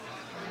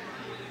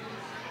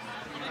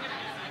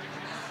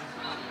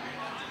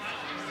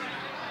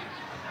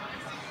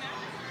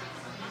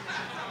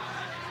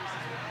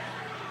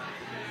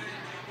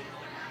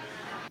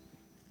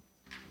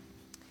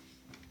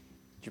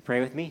Would you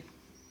pray with me?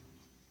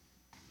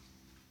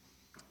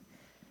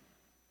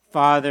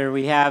 Father,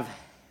 we have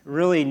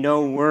really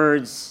no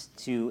words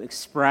to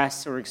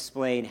express or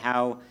explain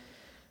how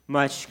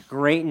much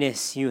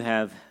greatness you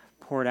have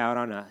poured out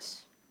on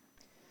us.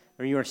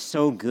 For you are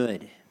so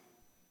good,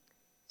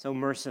 so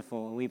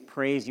merciful, and we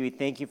praise you. We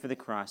thank you for the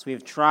cross. We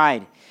have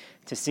tried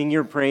to sing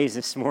your praise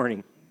this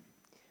morning.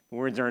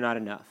 Words are not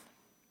enough.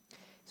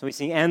 So we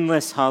sing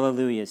endless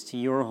hallelujahs to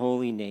your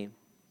holy name.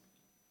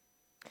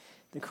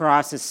 The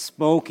cross is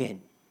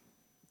spoken.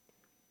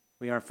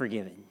 We are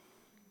forgiven.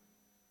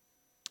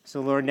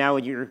 So, Lord, now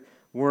would your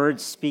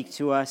words speak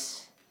to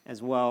us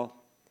as well.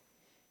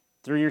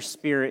 Through your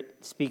Spirit,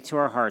 speak to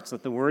our hearts.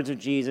 Let the words of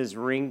Jesus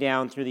ring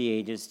down through the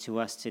ages to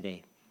us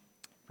today.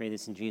 I pray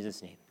this in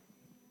Jesus' name.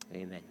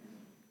 Amen.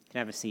 You can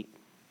have a seat.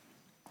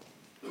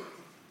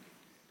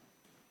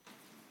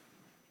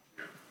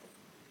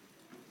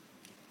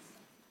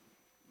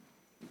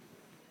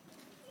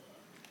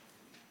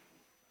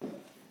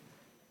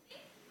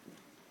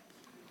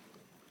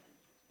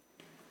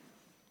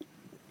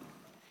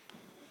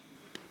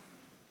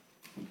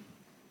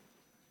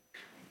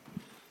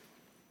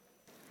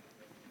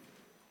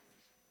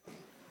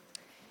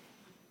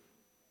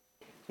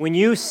 When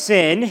you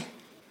sin,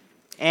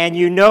 and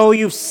you know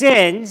you've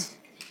sinned,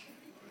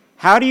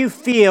 how do you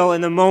feel in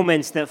the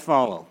moments that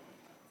follow?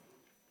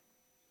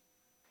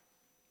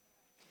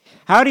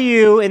 How do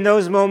you, in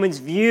those moments,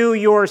 view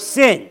your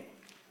sin?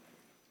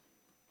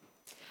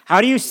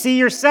 How do you see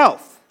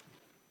yourself?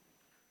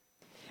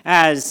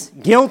 As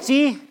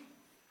guilty,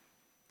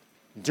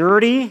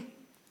 dirty,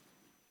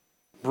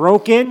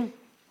 broken?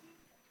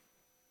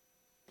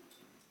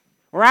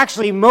 Or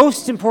actually,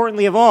 most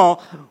importantly of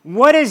all,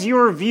 what is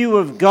your view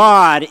of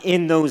God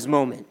in those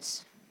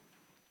moments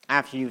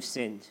after you've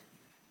sinned?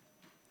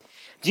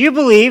 Do you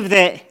believe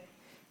that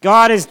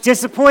God is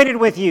disappointed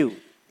with you,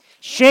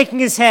 shaking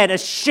his head,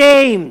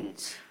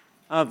 ashamed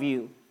of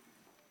you?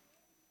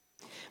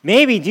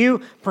 Maybe do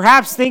you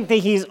perhaps think that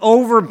he's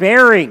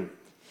overbearing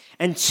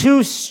and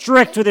too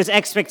strict with his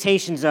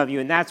expectations of you,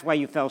 and that's why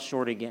you fell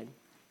short again?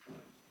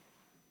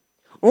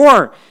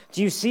 Or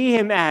do you see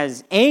him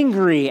as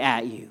angry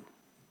at you?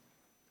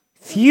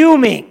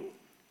 Fuming.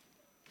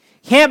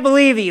 Can't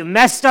believe it, you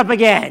messed up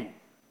again.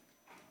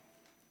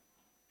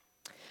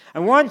 I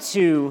want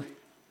to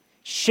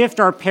shift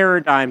our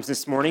paradigms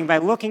this morning by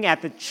looking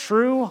at the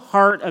true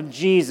heart of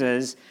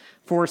Jesus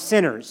for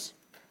sinners.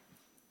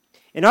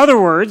 In other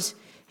words,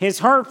 his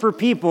heart for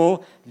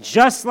people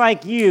just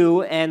like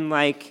you and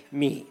like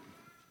me.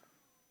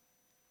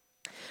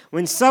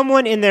 When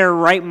someone in their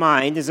right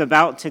mind is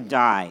about to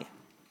die,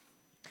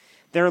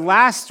 their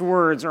last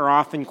words are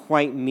often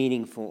quite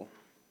meaningful,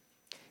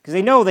 because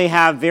they know they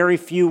have very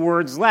few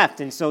words left,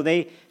 and so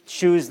they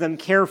choose them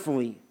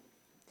carefully.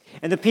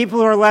 And the people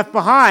who are left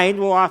behind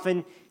will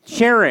often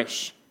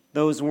cherish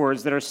those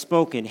words that are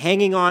spoken,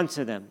 hanging on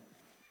to them.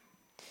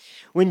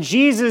 When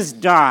Jesus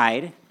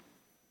died,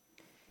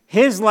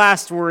 his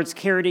last words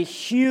carried a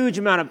huge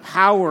amount of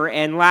power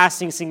and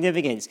lasting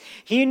significance.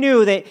 He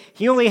knew that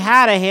he only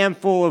had a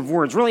handful of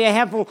words, really a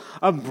handful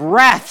of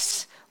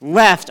breaths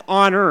left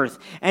on earth.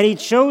 And he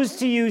chose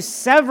to use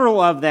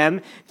several of them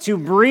to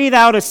breathe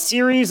out a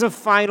series of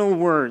final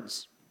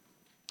words.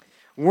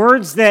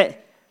 Words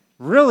that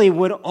really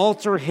would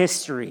alter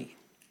history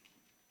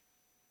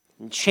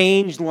and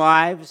change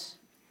lives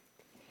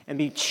and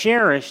be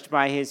cherished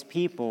by his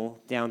people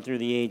down through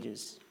the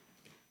ages.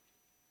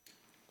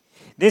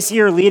 This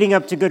year, leading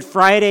up to Good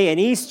Friday and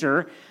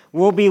Easter,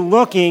 we'll be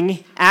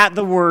looking at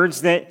the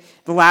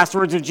last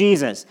words of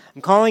Jesus.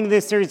 I'm calling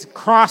this series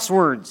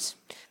CrossWords.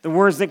 The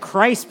words that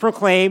Christ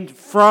proclaimed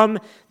from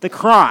the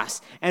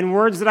cross, and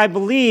words that I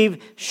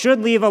believe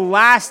should leave a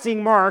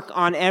lasting mark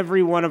on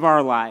every one of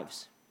our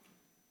lives.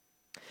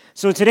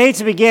 So today,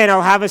 to begin,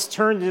 I'll have us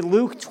turn to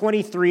Luke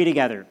 23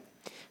 together.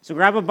 So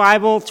grab a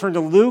Bible, turn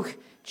to Luke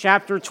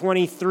chapter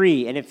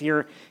 23. And if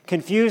you're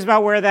confused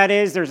about where that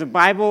is, there's a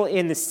Bible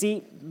in the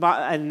seat,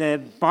 in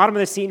the bottom of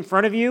the seat in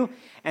front of you,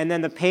 and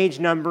then the page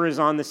number is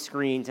on the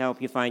screen to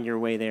help you find your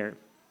way there.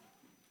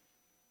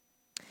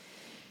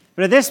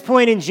 But at this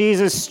point in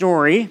Jesus'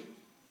 story,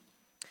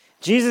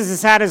 Jesus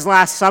has had his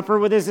Last Supper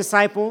with his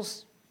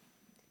disciples.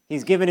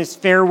 He's given his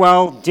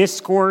farewell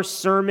discourse,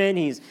 sermon.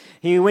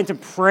 He went to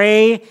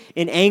pray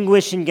in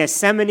anguish in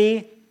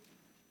Gethsemane.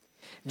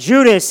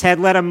 Judas had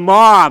led a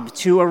mob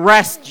to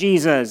arrest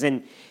Jesus,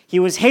 and he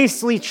was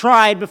hastily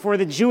tried before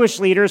the Jewish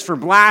leaders for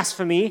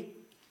blasphemy.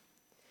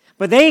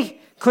 But they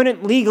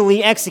couldn't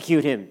legally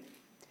execute him.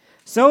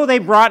 So they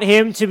brought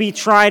him to be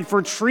tried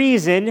for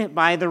treason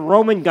by the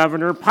Roman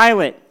governor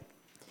Pilate.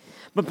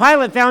 But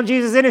Pilate found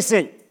Jesus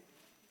innocent,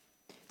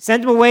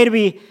 sent him away to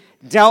be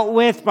dealt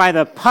with by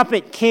the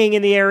puppet king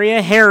in the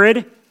area,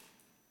 Herod.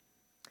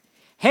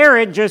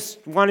 Herod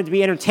just wanted to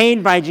be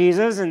entertained by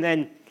Jesus and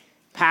then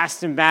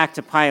passed him back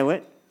to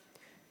Pilate,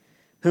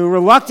 who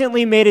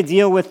reluctantly made a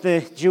deal with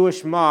the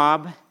Jewish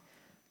mob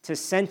to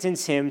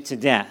sentence him to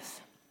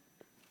death.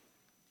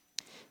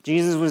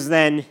 Jesus was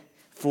then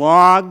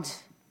flogged,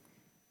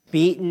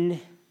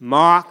 beaten,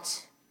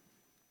 mocked,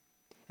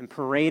 and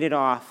paraded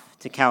off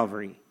to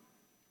Calvary.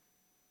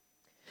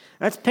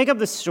 Let's pick up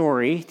the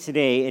story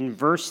today in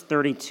verse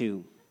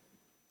 32.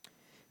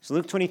 So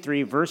Luke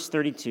 23, verse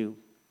 32.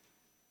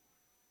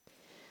 It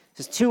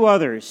says, 2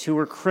 others who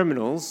were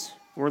criminals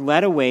were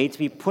led away to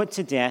be put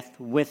to death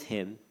with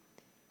him.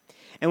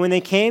 And when they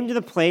came to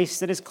the place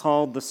that is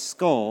called the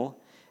Skull,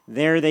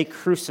 there they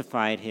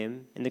crucified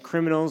him, and the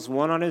criminals,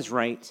 one on his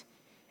right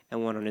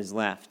and one on his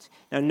left.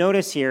 Now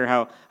notice here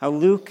how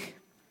Luke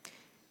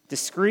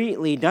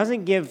discreetly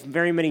doesn't give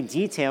very many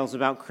details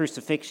about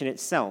crucifixion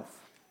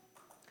itself.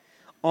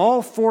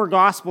 All 4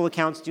 gospel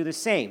accounts do the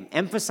same,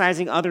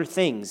 emphasizing other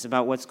things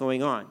about what's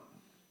going on.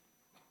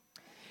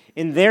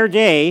 In their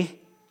day,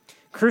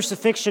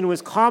 crucifixion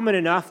was common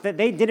enough that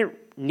they didn't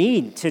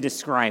need to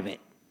describe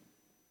it.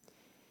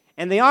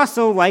 And they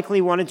also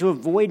likely wanted to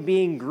avoid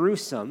being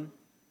gruesome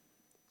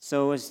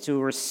so as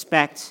to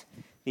respect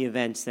the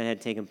events that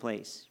had taken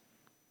place.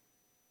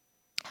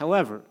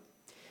 However,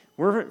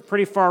 we're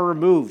pretty far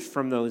removed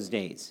from those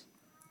days.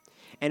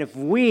 And if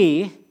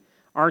we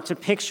are to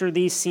picture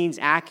these scenes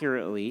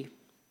accurately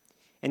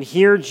and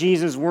hear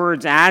Jesus'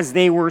 words as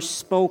they were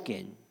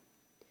spoken,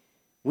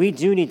 we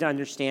do need to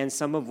understand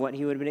some of what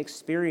he would have been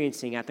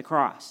experiencing at the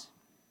cross.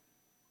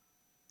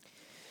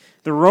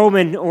 The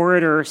Roman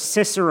orator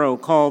Cicero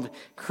called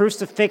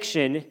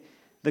crucifixion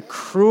the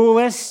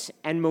cruelest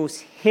and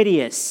most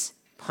hideous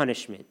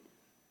punishment.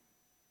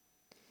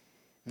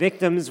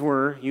 Victims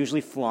were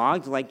usually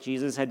flogged like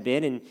Jesus had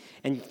been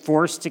and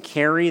forced to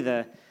carry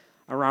the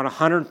around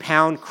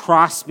 100-pound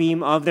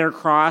crossbeam of their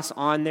cross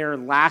on their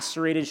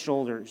lacerated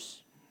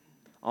shoulders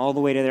all the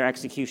way to their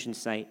execution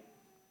site.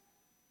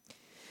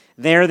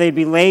 There they'd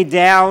be laid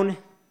down,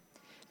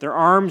 their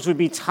arms would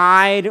be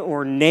tied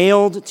or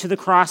nailed to the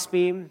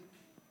crossbeam,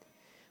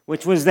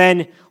 which was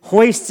then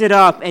hoisted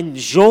up and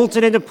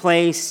jolted into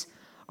place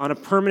on a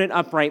permanent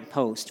upright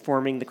post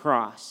forming the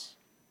cross.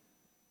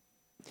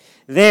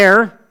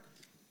 There,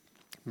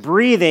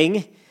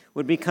 breathing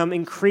would become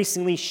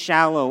increasingly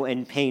shallow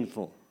and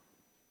painful.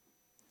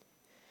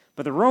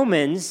 But the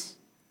Romans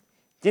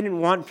didn't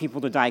want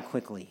people to die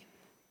quickly.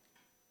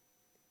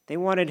 They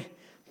wanted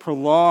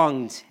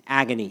prolonged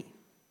agony.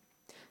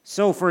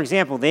 So, for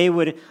example, they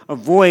would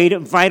avoid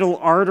vital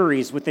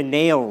arteries with the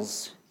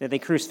nails that they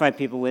crucified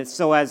people with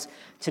so as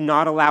to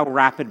not allow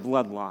rapid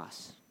blood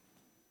loss.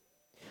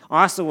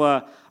 Also,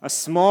 a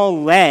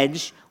small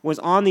ledge was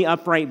on the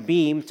upright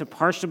beam to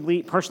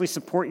partially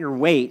support your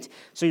weight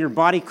so your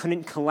body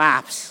couldn't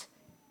collapse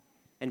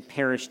and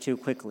perish too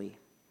quickly.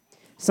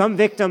 Some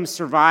victims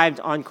survived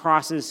on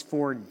crosses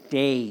for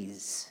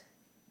days.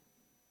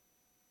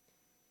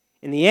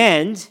 In the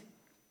end,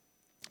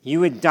 you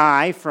would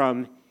die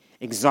from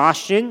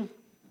exhaustion,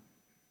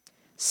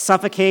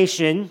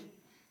 suffocation,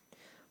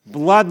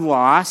 blood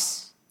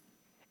loss,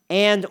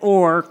 and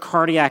or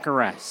cardiac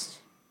arrest.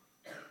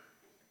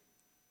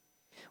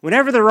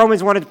 Whenever the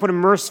Romans wanted to put a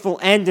merciful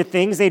end to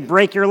things, they'd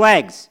break your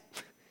legs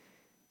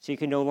so you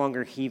could no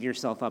longer heave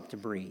yourself up to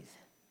breathe.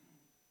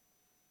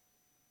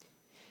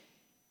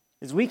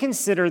 As we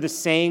consider the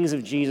sayings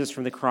of Jesus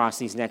from the cross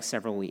these next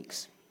several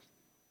weeks,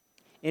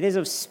 it is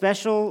of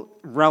special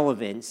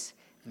relevance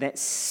that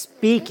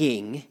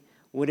speaking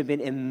would have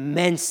been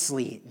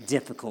immensely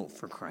difficult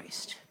for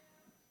Christ.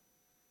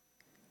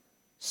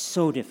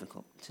 So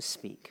difficult to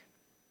speak.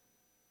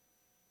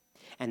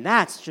 And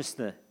that's just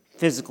the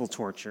physical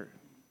torture.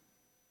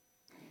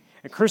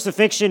 A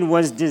crucifixion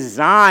was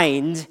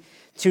designed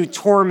to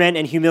torment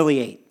and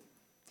humiliate.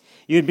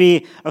 You'd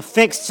be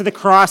affixed to the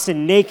cross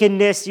in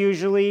nakedness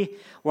usually,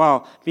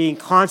 while being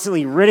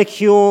constantly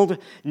ridiculed,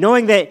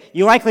 knowing that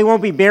you likely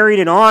won't be buried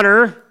in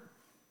honor,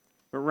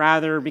 but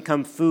rather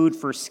become food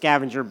for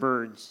scavenger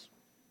birds.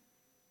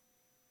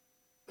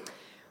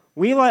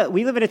 We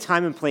live in a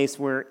time and place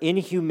where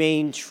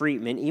inhumane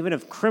treatment, even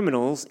of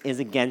criminals, is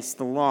against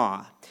the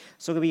law.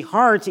 So it can be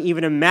hard to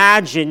even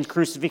imagine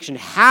crucifixion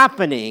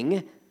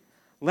happening,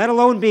 let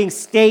alone being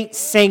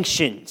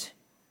state-sanctioned.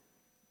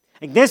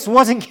 Like, this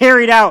wasn't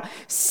carried out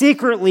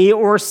secretly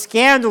or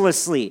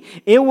scandalously.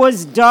 It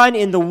was done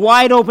in the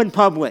wide open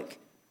public,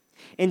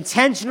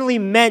 intentionally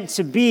meant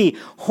to be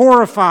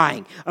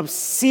horrifying,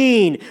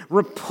 obscene,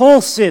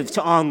 repulsive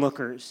to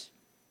onlookers.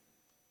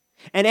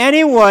 And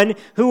anyone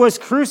who was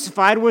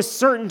crucified was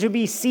certain to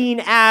be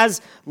seen as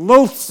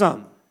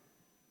loathsome.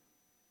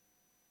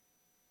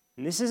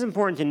 And this is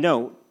important to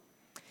note,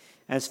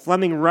 as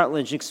Fleming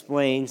Rutledge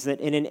explains,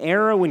 that in an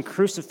era when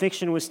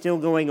crucifixion was still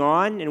going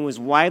on and was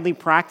widely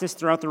practiced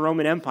throughout the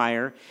Roman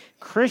Empire,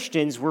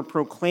 Christians were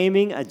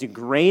proclaiming a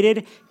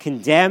degraded,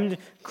 condemned,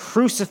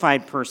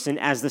 crucified person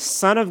as the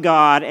Son of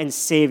God and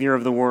Savior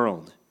of the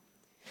world.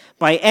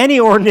 By any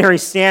ordinary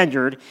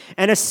standard,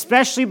 and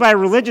especially by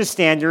religious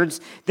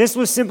standards, this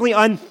was simply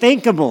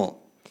unthinkable.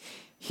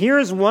 Here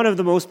is one of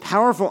the most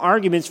powerful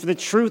arguments for the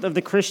truth of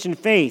the Christian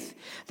faith.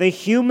 The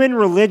human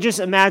religious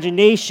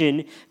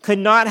imagination could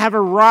not have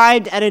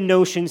arrived at a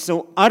notion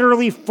so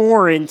utterly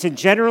foreign to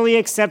generally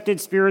accepted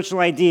spiritual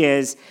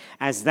ideas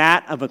as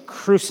that of a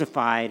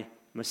crucified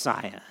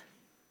Messiah.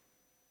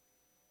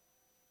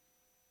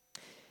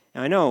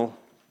 Now, I know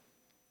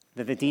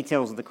that the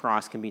details of the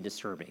cross can be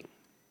disturbing.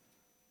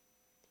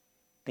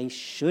 They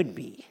should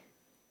be.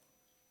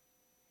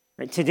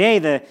 Right? Today,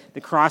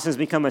 the cross has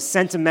become a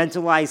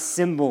sentimentalized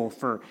symbol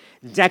for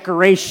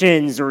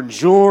decorations or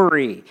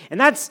jewelry. And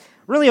that's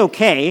really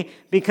okay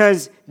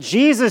because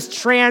Jesus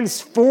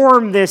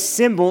transformed this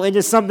symbol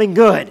into something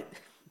good.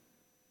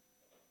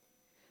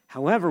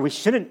 However, we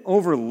shouldn't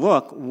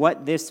overlook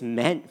what this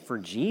meant for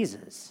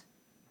Jesus.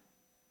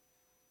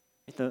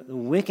 The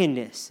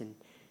wickedness and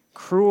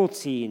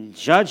cruelty and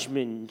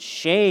judgment and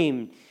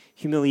shame,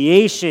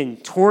 humiliation,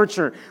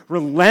 torture,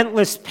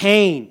 relentless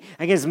pain.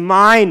 Like his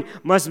mind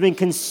must have been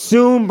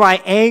consumed by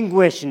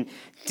anguish and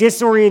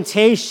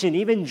disorientation,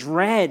 even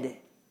dread.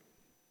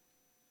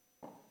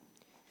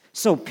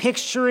 So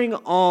picturing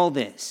all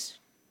this,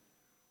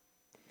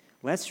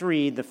 let's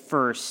read the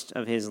first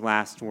of his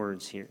last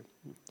words here.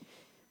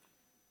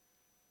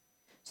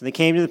 So they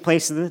came to the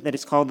place that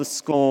is called the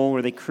skull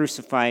where they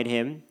crucified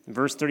him.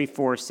 Verse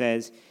 34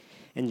 says,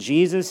 "And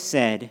Jesus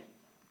said,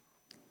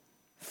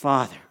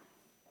 'Father,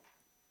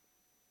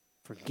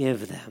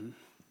 forgive them,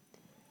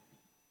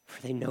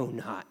 for they know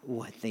not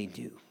what they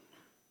do.'"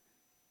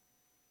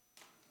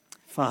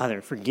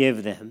 Father,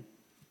 forgive them,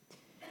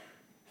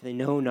 for they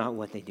know not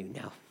what they do.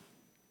 Now,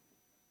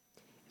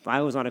 if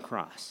I was on a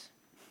cross,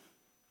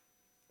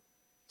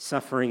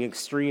 suffering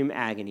extreme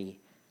agony,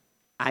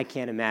 I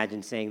can't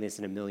imagine saying this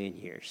in a million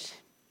years.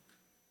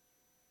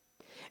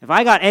 If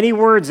I got any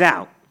words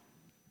out,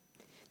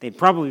 they'd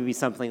probably be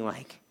something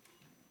like,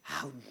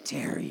 "How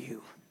dare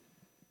you?"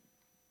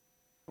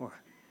 Or,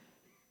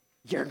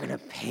 "You're going to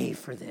pay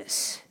for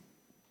this."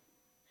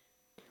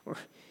 Or,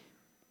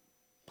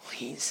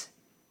 "Please,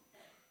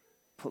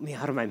 put me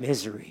out of my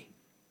misery."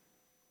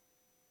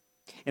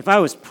 If I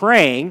was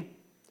praying,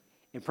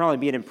 it'd probably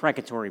be an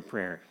imprecatory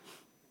prayer.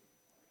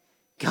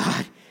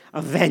 "God,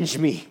 avenge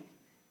me."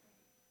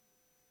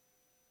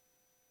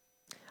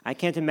 I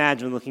can't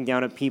imagine looking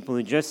down at people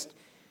who just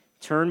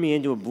turned me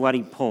into a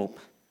bloody pulp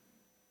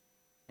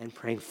and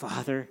praying,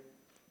 "Father,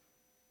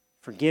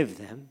 forgive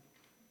them.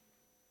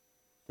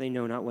 They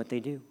know not what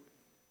they do."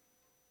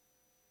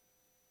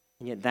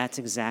 And yet that's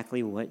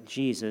exactly what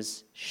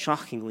Jesus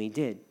shockingly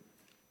did.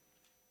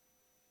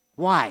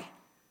 Why?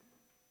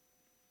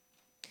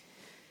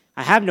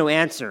 I have no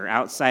answer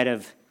outside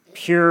of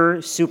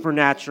pure,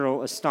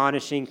 supernatural,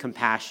 astonishing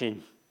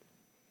compassion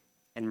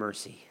and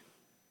mercy.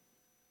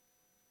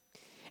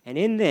 And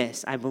in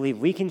this, I believe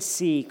we can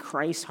see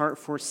Christ's heart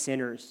for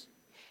sinners,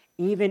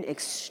 even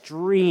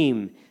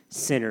extreme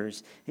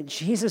sinners. And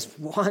Jesus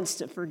wants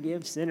to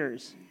forgive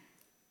sinners.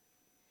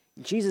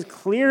 Jesus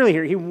clearly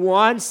here, he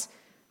wants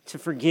to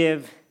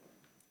forgive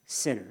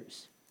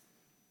sinners.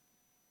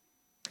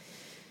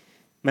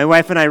 My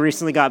wife and I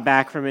recently got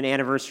back from an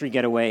anniversary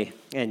getaway.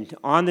 And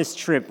on this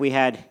trip, we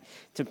had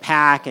to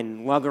pack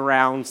and lug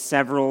around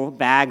several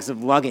bags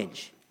of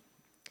luggage.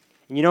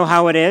 And you know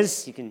how it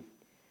is? You can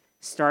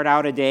start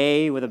out a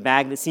day with a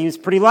bag that seems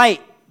pretty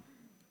light.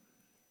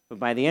 But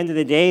by the end of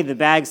the day, the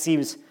bag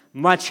seems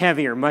much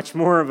heavier, much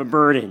more of a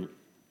burden.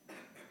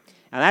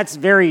 Now that's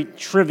very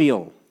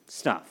trivial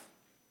stuff.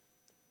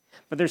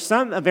 But there's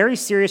a very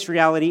serious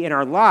reality in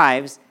our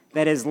lives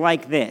that is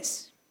like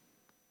this.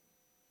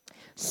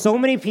 So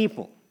many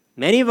people,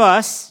 many of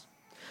us,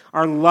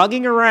 are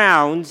lugging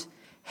around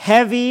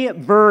heavy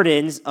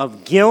burdens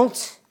of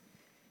guilt,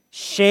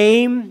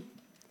 shame,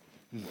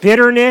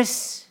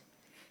 bitterness,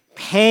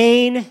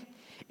 pain,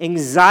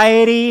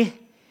 anxiety,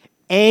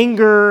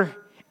 anger,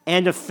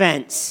 and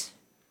offense.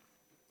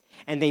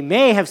 And they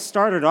may have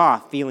started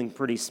off feeling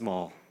pretty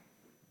small.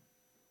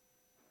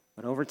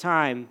 But over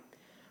time,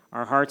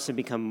 our hearts have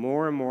become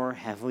more and more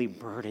heavily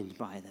burdened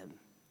by them.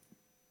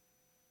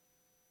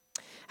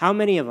 How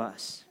many of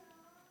us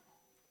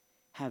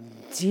have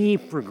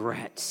deep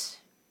regrets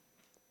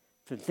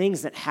for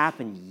things that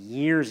happened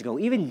years ago,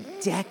 even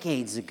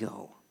decades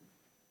ago?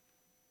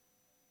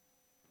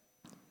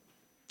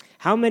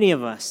 How many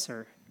of us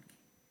are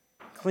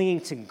clinging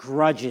to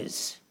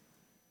grudges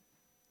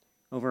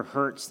over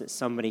hurts that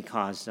somebody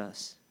caused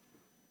us?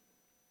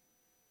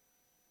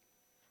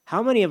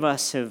 How many of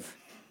us have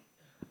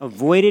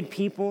avoided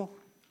people,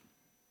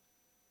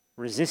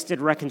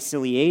 resisted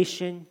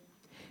reconciliation,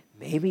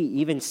 maybe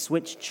even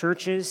switched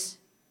churches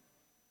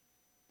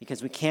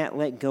because we can't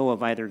let go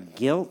of either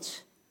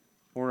guilt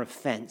or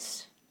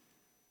offense?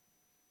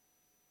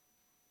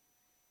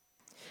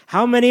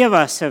 How many of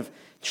us have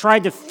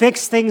tried to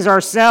fix things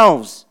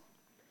ourselves,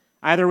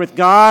 either with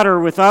God or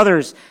with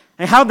others?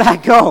 And how'd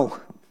that go?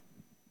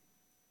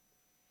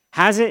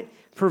 Has it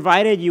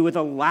provided you with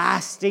a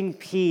lasting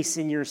peace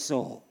in your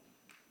soul?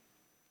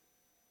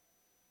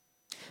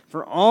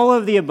 For all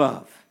of the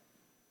above,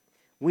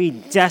 we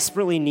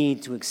desperately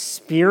need to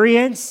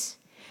experience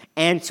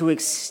and to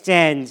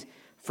extend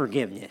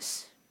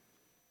forgiveness.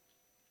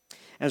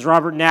 As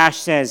Robert Nash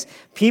says,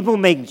 people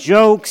make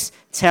jokes,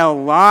 tell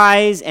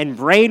lies, and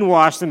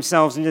brainwash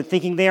themselves into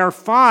thinking they are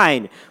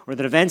fine, or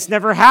that events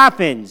never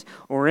happened,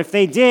 or if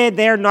they did,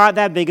 they are not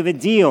that big of a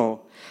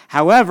deal.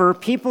 However,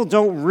 people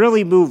don't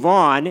really move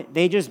on.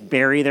 They just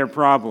bury their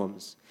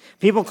problems.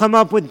 People come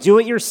up with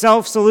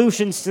do-it-yourself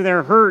solutions to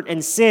their hurt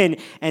and sin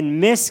and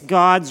miss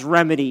God's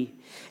remedy.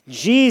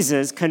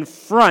 Jesus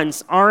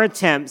confronts our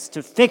attempts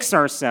to fix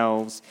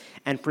ourselves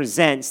and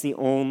presents the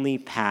only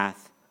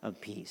path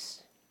of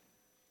peace.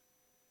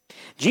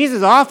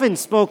 Jesus often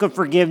spoke of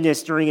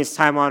forgiveness during his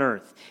time on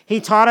earth. He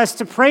taught us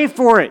to pray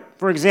for it.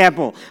 For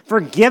example,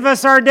 forgive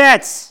us our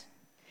debts,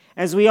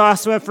 as we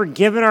also have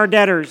forgiven our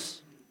debtors.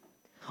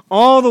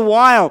 All the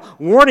while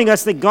warning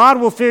us that God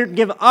will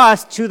forgive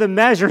us to the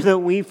measure that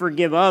we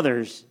forgive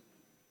others.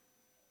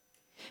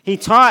 He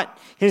taught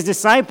his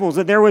disciples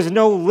that there was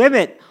no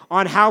limit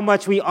on how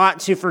much we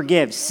ought to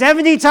forgive.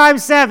 70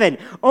 times 7,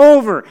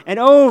 over and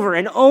over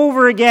and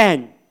over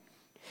again.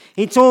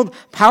 He told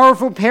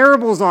powerful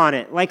parables on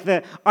it, like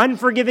the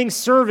unforgiving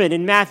servant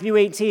in Matthew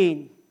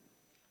 18.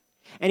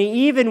 And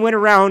he even went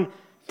around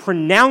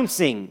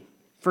pronouncing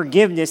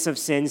forgiveness of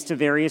sins to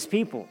various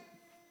people.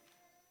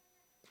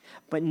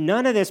 But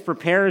none of this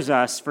prepares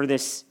us for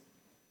this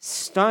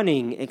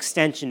stunning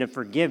extension of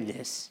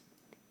forgiveness,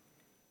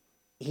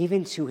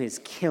 even to his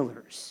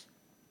killers.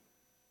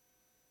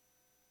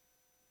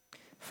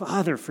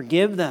 Father,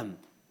 forgive them,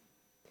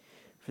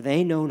 for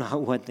they know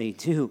not what they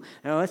do.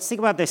 Now let's think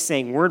about this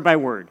saying word by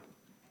word.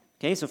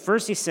 Okay, so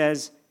first he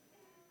says,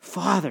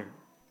 Father.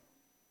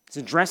 He's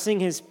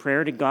addressing his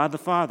prayer to God the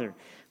Father.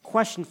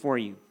 Question for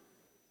you.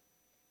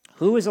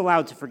 Who is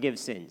allowed to forgive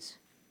sins?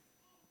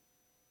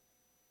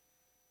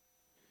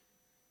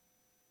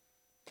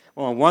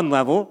 Well, on one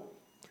level,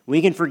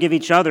 we can forgive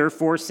each other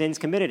for sins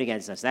committed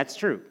against us. That's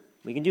true.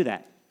 We can do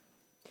that.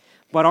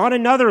 But on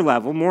another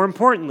level, more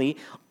importantly,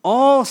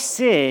 all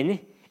sin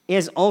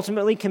is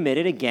ultimately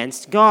committed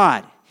against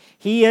God.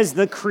 He is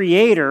the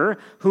creator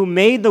who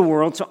made the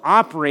world to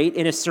operate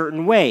in a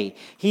certain way.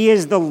 He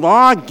is the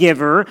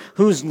lawgiver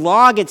whose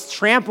law gets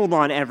trampled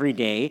on every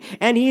day.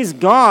 And he's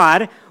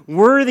God,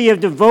 worthy of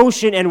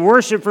devotion and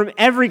worship from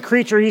every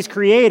creature he's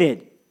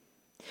created.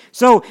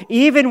 So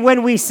even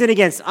when we sin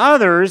against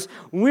others,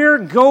 we're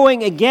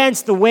going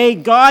against the way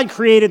God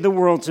created the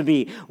world to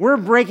be. We're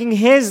breaking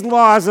his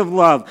laws of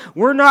love.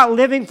 We're not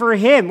living for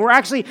him. We're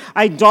actually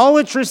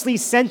idolatrously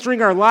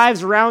centering our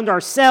lives around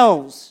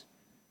ourselves.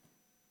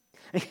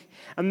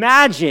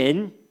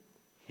 Imagine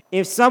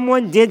if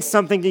someone did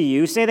something to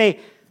you, say they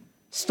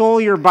stole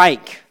your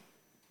bike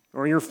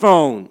or your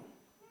phone,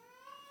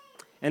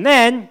 and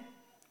then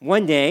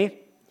one day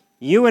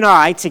you and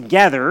I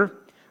together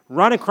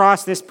run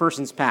across this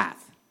person's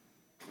path.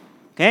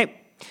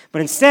 Okay?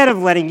 But instead of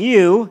letting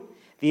you,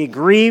 the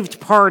aggrieved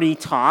party,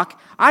 talk,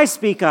 I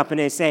speak up and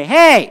I say,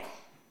 hey,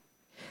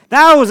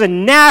 that was a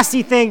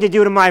nasty thing to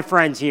do to my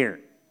friends here.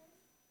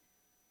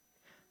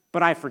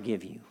 But I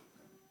forgive you.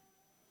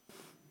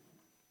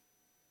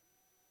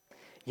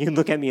 You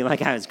look at me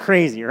like I was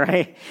crazy,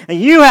 right? And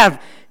you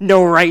have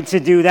no right to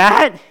do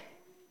that.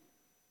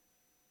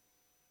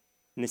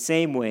 In the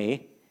same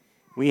way,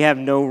 we have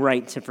no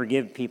right to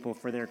forgive people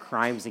for their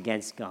crimes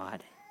against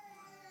God.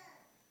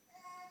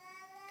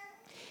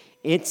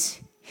 It's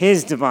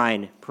his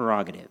divine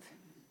prerogative.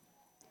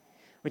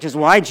 Which is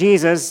why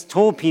Jesus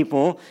told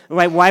people,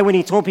 why when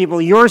he told people,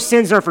 your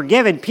sins are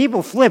forgiven,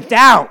 people flipped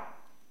out.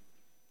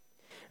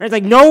 It's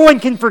like no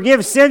one can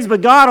forgive sins but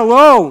God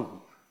alone.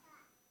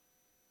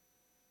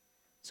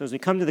 So as we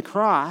come to the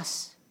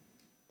cross,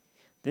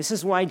 this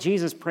is why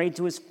Jesus prayed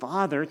to his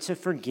Father to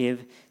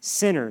forgive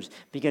sinners,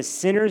 because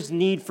sinners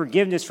need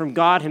forgiveness from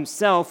God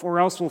himself or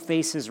else will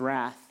face his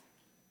wrath.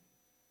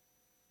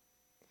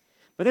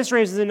 But this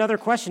raises another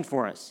question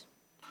for us.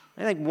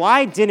 Like,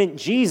 why didn't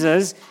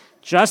Jesus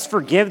just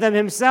forgive them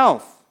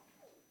himself?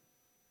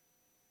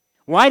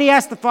 Why did he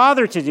ask the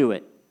Father to do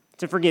it,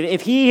 to forgive,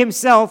 if he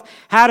himself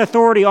had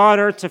authority on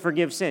earth to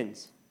forgive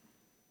sins?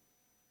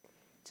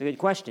 It's a good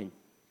question.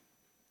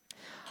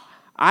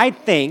 I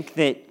think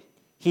that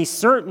he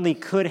certainly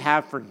could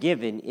have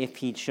forgiven if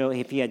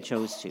he had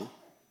chose to.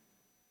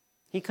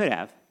 He could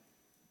have.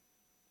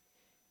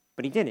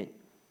 But he didn't.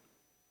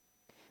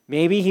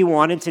 Maybe he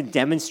wanted to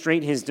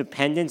demonstrate his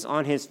dependence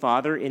on his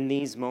Father in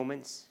these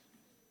moments.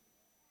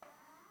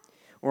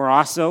 Or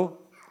also,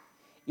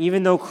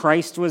 even though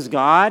Christ was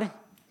God,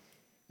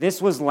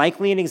 this was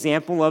likely an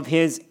example of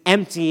his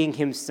emptying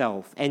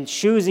himself and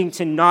choosing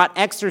to not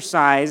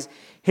exercise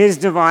his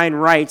divine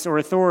rights or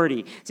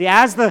authority. See,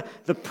 as the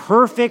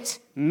perfect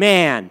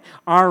man,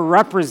 our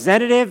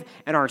representative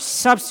and our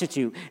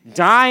substitute,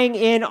 dying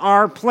in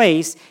our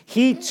place,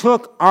 he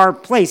took our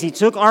place. He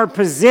took our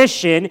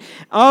position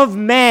of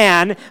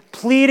man,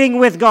 pleading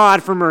with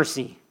God for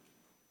mercy.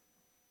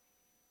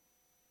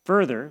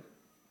 Further,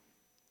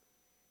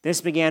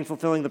 this began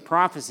fulfilling the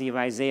prophecy of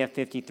Isaiah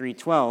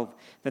 53:12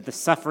 that the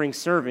suffering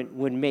servant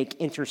would make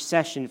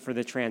intercession for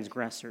the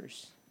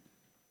transgressors.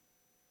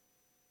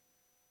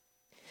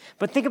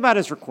 But think about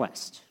his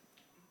request.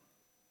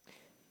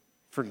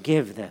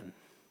 Forgive them.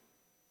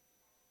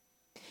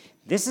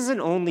 This isn't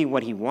only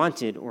what he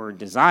wanted or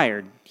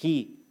desired.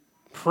 He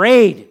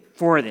prayed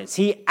for this.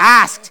 He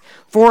asked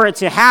for it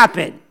to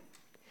happen.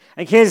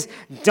 Like his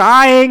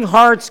dying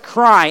heart's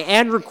cry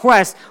and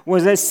request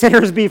was that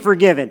sinners be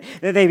forgiven,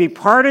 that they be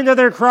pardoned of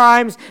their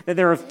crimes, that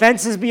their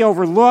offenses be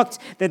overlooked,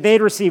 that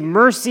they'd receive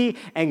mercy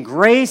and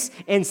grace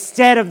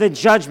instead of the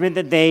judgment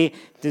that they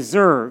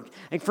deserved.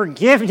 Like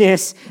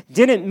forgiveness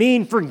didn't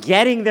mean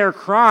forgetting their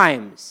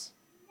crimes.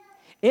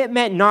 It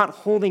meant not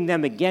holding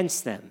them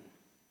against them.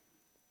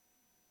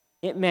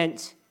 It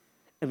meant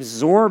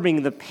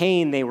absorbing the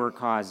pain they were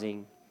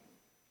causing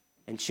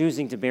and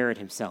choosing to bear it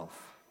himself.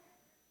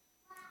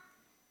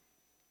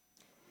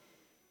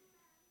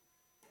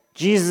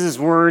 Jesus'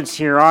 words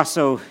here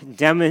also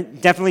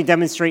definitely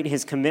demonstrate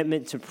his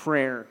commitment to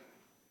prayer.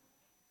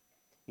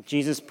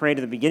 Jesus prayed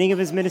at the beginning of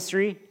his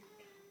ministry,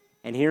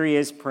 and here he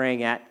is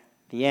praying at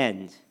the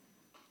end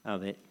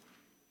of it.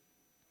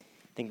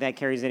 Think that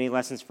carries any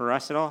lessons for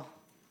us at all?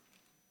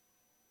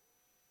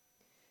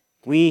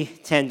 We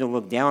tend to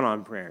look down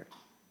on prayer,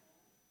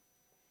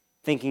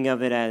 thinking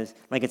of it as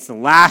like it's the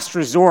last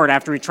resort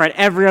after we tried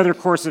every other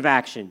course of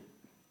action,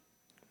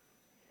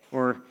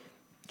 or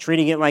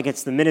treating it like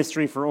it's the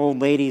ministry for old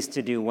ladies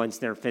to do once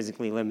they're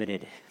physically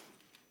limited.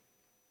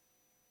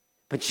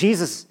 But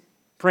Jesus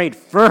prayed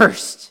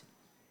first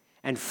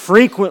and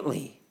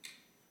frequently.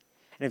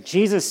 And if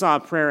Jesus saw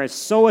prayer as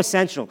so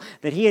essential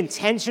that he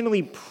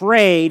intentionally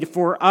prayed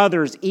for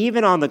others,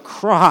 even on the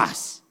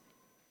cross,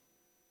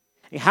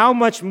 how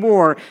much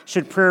more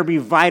should prayer be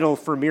vital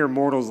for mere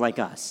mortals like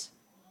us?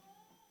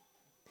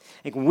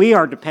 Like we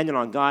are dependent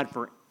on God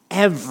for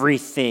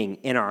everything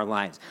in our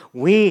lives.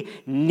 We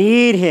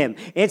need him.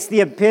 It's the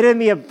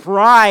epitome of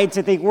pride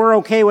to think we're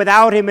okay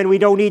without him and we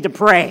don't need to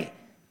pray.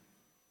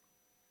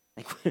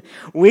 Like,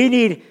 we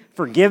need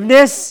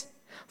forgiveness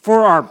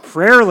for our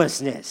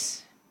prayerlessness.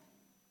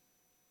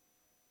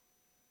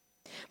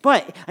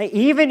 But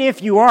even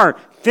if you are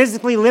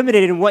physically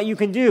limited in what you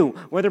can do,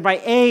 whether by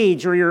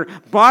age or your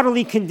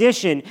bodily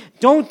condition,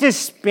 don't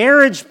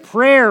disparage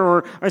prayer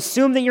or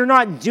assume that you're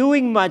not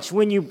doing much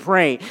when you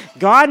pray.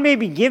 God may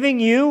be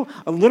giving you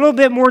a little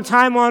bit more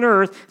time on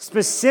earth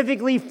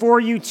specifically for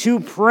you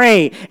to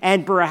pray,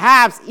 and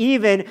perhaps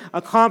even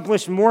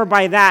accomplish more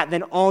by that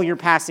than all your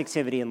past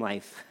activity in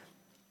life.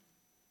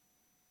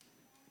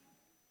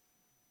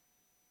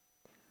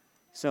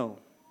 So,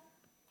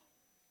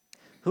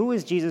 who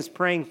is Jesus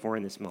praying for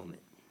in this moment?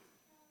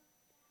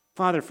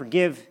 Father,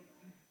 forgive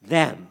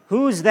them.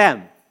 Who's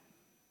them?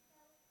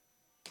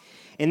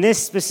 In this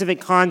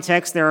specific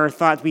context, there are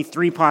thought to be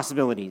three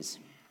possibilities.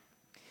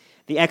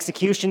 The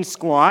execution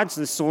squads,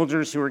 the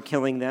soldiers who were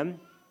killing them,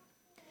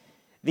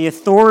 the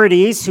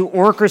authorities who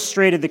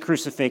orchestrated the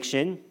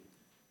crucifixion,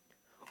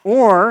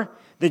 or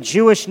the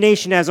Jewish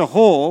nation as a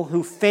whole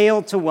who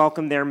failed to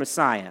welcome their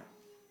Messiah.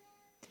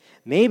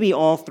 Maybe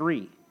all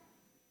three.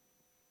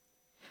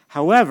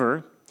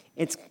 However,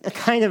 it's a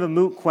kind of a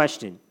moot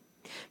question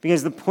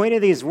because the point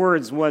of these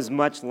words was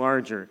much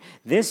larger.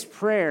 This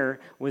prayer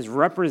was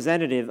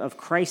representative of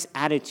Christ's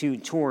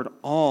attitude toward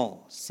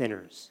all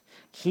sinners.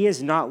 He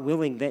is not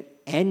willing that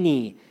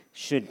any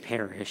should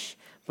perish,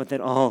 but that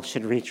all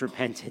should reach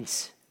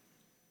repentance.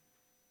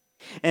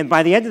 And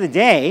by the end of the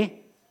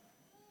day,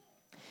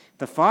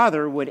 the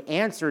Father would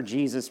answer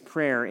Jesus'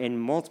 prayer in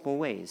multiple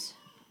ways.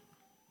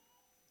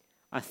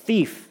 A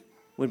thief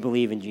would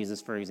believe in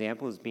Jesus, for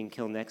example, as being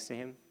killed next to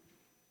him.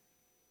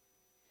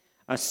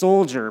 A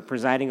soldier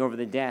presiding over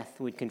the death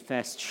would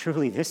confess,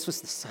 truly, this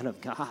was the Son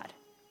of God.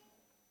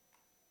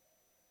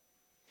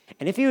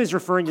 And if he was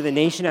referring to the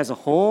nation as a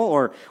whole,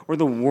 or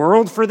the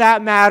world for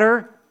that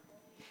matter,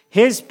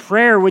 his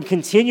prayer would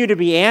continue to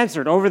be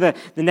answered over the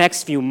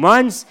next few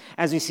months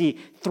as we see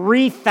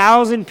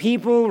 3,000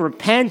 people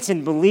repent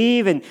and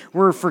believe and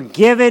were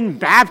forgiven,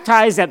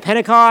 baptized at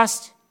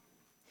Pentecost.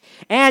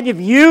 And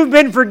if you've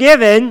been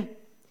forgiven,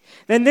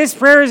 then this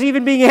prayer is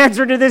even being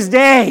answered to this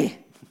day.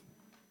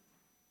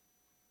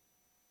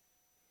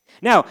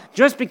 Now,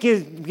 just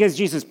because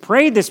Jesus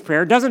prayed this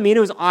prayer doesn't mean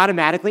it was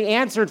automatically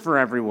answered for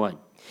everyone.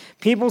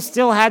 People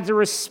still had to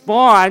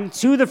respond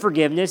to the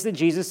forgiveness that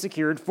Jesus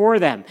secured for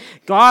them.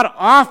 God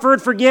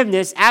offered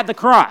forgiveness at the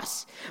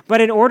cross, but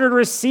in order to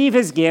receive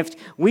his gift,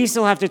 we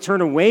still have to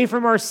turn away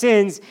from our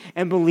sins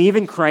and believe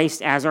in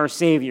Christ as our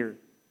Savior.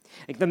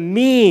 Like the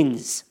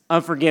means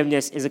of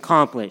forgiveness is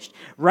accomplished.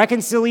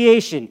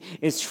 Reconciliation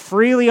is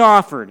freely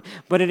offered,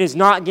 but it is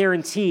not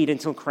guaranteed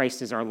until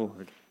Christ is our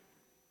Lord.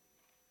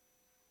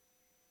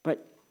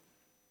 But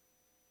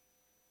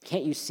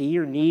can't you see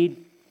your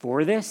need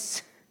for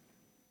this?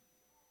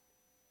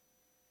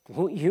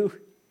 Won't you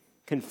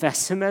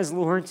confess him as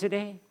Lord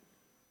today?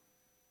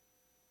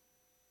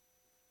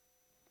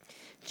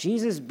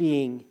 Jesus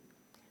being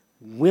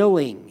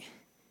willing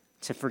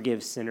to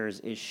forgive sinners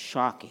is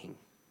shocking.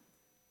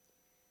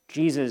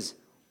 Jesus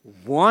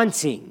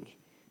wanting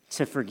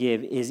to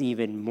forgive is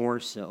even more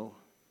so.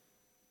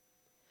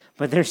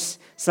 But there's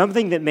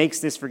something that makes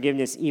this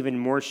forgiveness even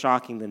more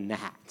shocking than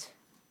that.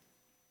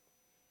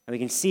 And we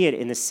can see it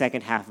in the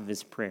second half of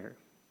his prayer.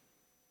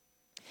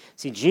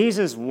 See,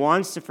 Jesus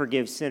wants to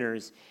forgive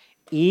sinners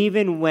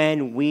even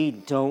when we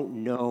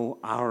don't know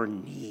our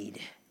need.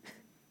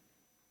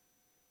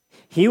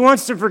 He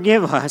wants to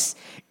forgive us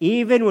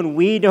even when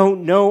we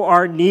don't know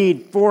our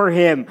need for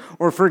him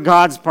or for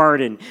God's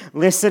pardon.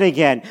 Listen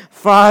again.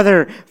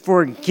 Father,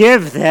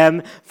 forgive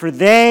them, for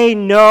they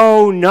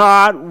know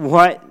not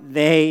what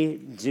they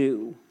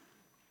do.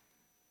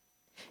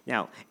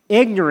 Now,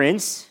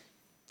 ignorance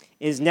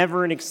is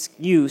never an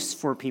excuse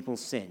for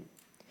people's sin.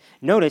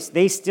 Notice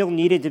they still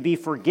needed to be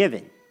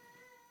forgiven,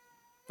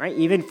 right?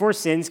 Even for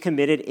sins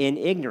committed in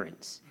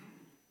ignorance.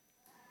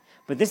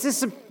 But this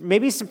is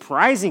maybe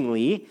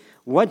surprisingly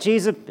what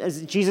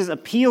Jesus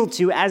appealed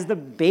to as the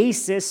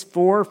basis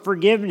for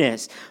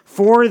forgiveness.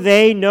 For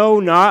they know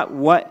not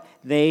what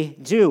they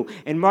do.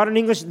 In modern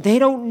English, they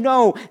don't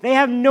know. They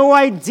have no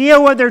idea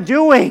what they're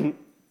doing.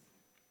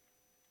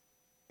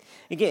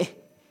 Again,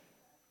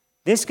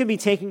 this could be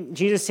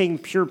Jesus taking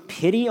pure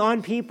pity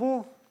on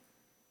people.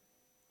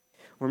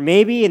 Or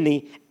maybe in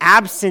the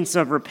absence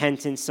of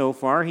repentance so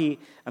far, he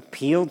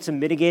appealed to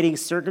mitigating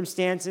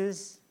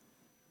circumstances.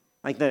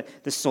 Like the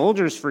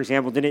soldiers, for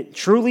example,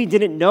 truly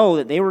didn't know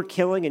that they were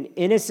killing an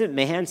innocent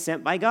man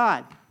sent by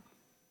God.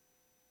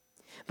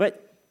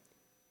 But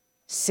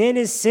sin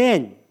is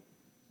sin,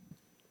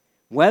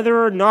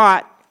 whether or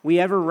not we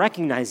ever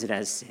recognize it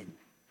as sin.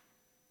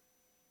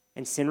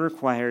 And sin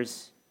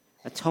requires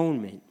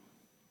atonement.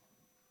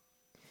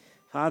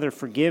 Father,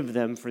 forgive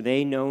them, for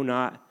they know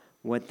not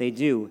what they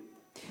do.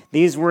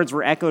 These words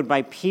were echoed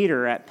by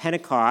Peter at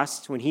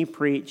Pentecost when he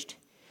preached,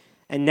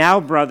 "And now,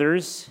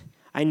 brothers,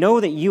 I know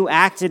that you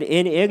acted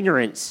in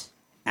ignorance,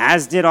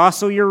 as did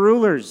also your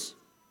rulers.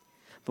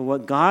 But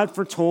what God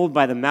foretold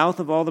by the mouth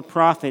of all the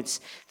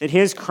prophets, that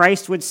his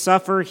Christ would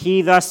suffer,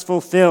 he thus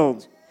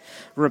fulfilled.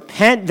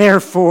 Repent,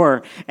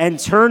 therefore, and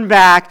turn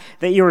back,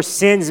 that your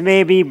sins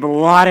may be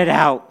blotted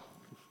out.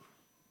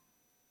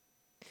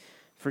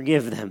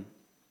 Forgive them,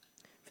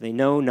 for they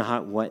know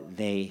not what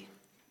they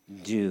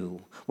do."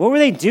 What were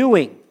they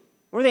doing?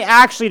 What were they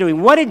actually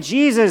doing? What did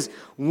Jesus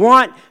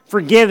want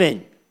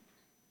forgiven?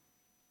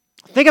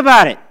 Think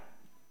about it.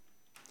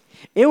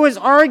 It was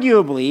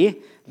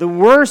arguably the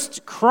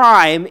worst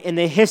crime in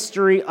the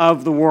history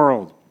of the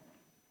world.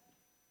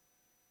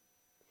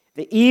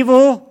 The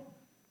evil,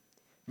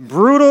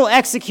 brutal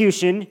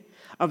execution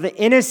of the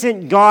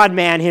innocent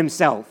God-man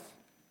himself.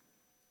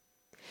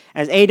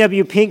 As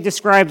A.W. Pink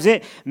describes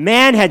it,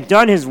 man had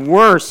done his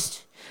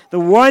worst. The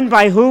one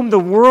by whom the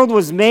world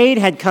was made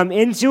had come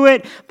into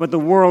it, but the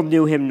world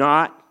knew him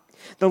not.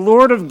 The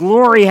Lord of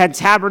glory had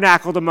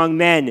tabernacled among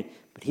men,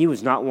 but he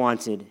was not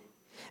wanted.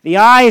 The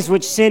eyes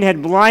which sin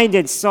had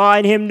blinded saw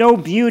in him no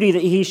beauty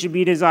that he should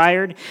be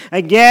desired.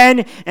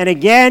 Again and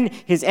again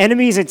his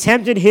enemies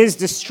attempted his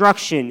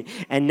destruction,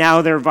 and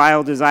now their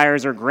vile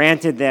desires are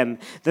granted them.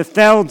 The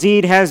fell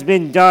deed has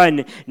been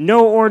done.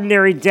 No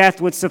ordinary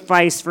death would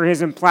suffice for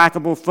his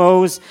implacable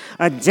foes.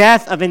 A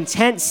death of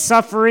intense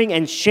suffering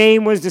and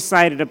shame was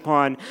decided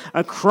upon.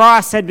 A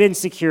cross had been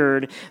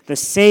secured. The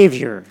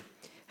Savior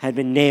had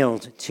been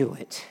nailed to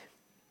it.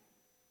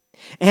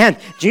 And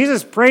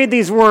Jesus prayed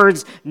these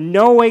words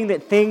knowing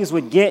that things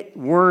would get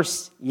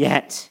worse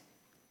yet.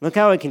 Look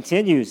how it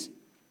continues.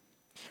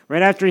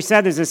 Right after he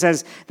said this, it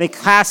says, "They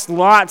cast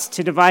lots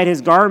to divide his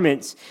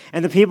garments,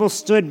 and the people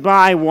stood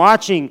by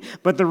watching,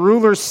 but the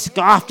rulers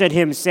scoffed at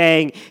him,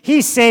 saying,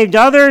 'He saved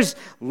others,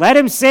 let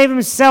him save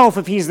himself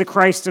if he's the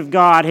Christ of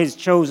God, his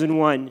chosen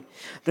one.'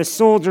 The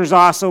soldiers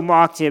also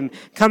mocked him,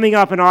 coming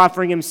up and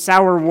offering him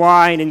sour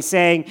wine and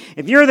saying,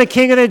 'If you're the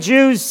king of the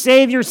Jews,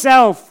 save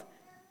yourself.'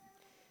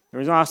 There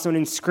was also an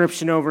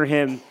inscription over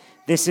him,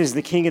 'This is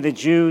the King of the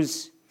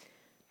Jews.'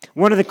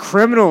 One of the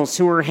criminals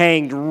who were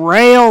hanged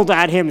railed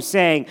at him,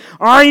 saying,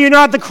 'Are you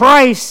not the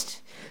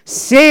Christ?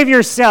 Save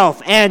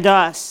yourself and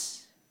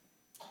us.'"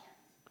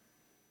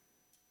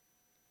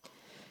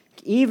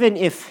 Even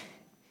if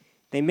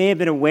they may have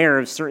been aware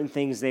of certain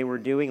things they were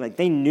doing, like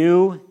they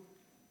knew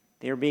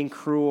they were being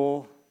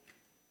cruel,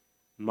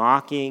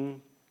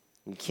 mocking,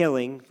 and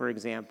killing, for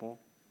example,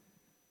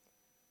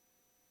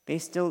 they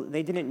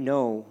didn't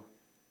know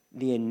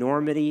the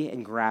enormity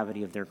and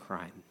gravity of their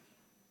crime.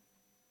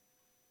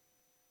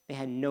 They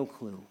had no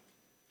clue.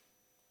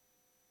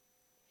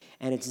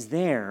 And it's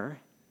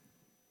there,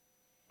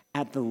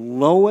 at the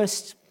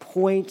lowest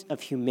point of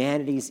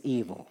humanity's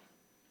evil,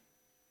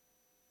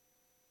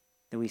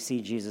 that we see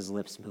Jesus'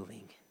 lips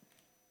moving.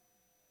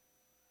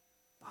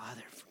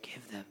 "Father,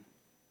 forgive them.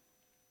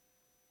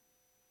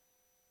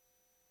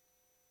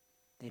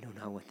 They don't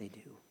know what they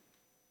do."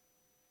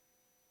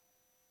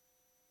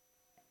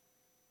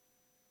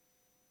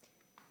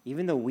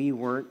 Even though we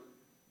weren't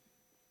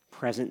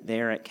present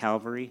there at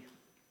Calvary,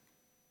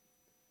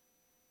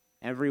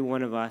 every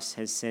one of us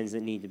has sins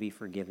that need to be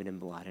forgiven and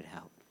blotted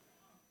out.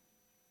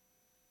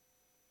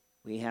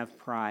 We have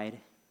pride,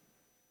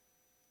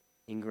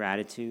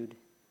 ingratitude,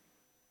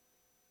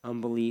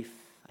 unbelief,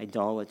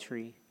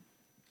 idolatry,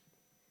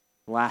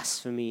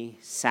 blasphemy,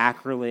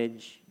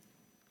 sacrilege,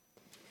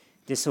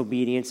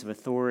 disobedience of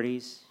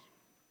authorities,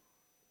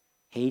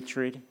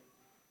 hatred,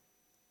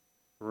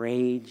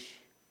 rage,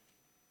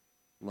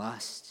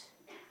 lust,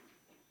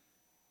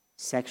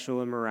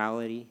 sexual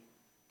immorality,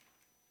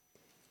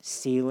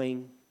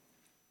 stealing,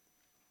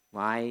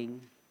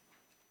 lying,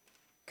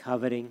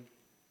 coveting,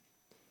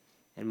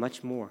 and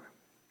much more.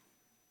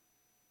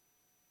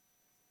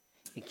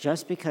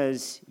 Just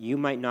because you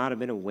might not have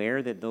been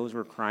aware that those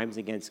were crimes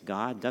against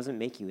God doesn't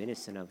make you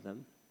innocent of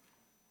them.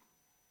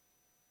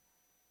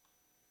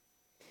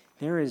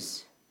 There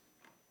is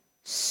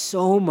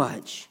so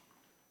much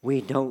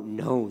we don't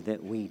know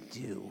that we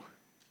do.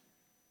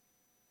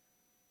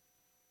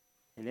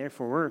 And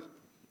therefore,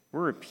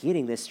 we're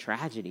repeating this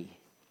tragedy.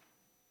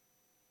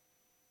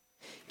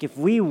 If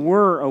we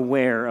were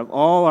aware of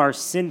all our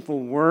sinful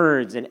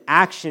words and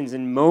actions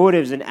and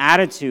motives and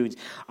attitudes,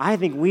 I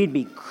think we'd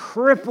be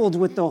crippled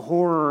with the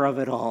horror of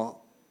it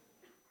all.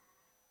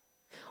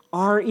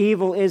 Our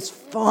evil is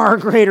far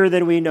greater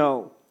than we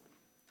know.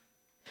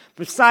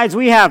 Besides,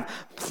 we have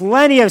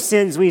plenty of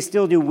sins we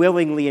still do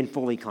willingly and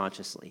fully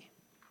consciously.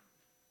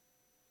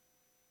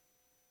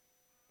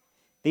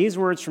 These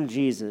words from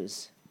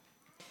Jesus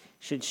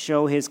should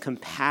show his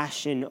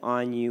compassion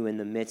on you in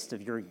the midst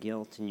of your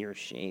guilt and your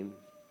shame.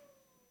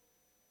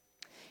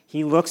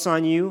 He looks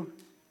on you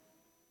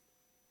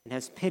and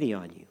has pity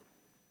on you.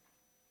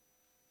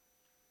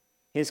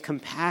 His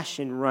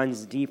compassion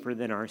runs deeper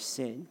than our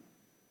sin.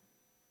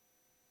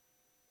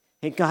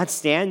 And God's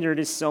standard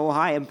is so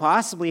high,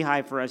 impossibly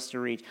high for us to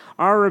reach.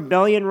 Our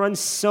rebellion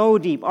runs so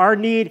deep. Our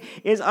need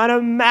is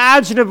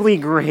unimaginably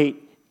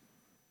great.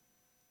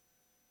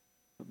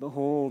 But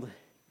behold,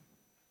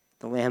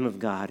 the Lamb of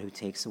God who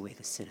takes away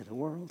the sin of the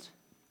world.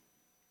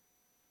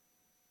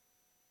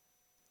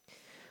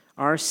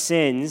 Our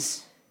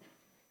sins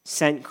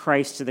sent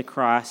Christ to the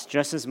cross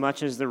just as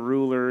much as the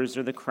rulers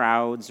or the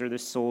crowds or the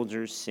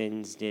soldiers'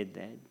 sins did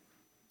then.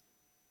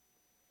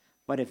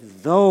 But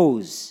if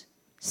those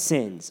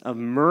sins of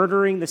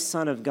murdering the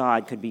Son of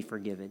God could be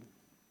forgiven,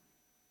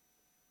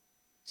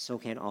 so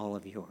can all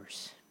of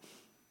yours.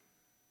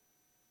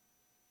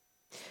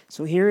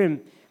 So hear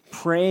him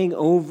praying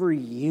over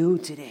you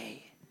today.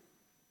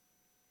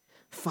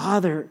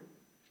 Father,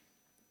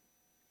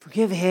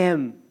 forgive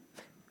him.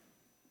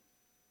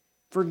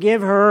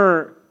 Forgive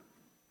her.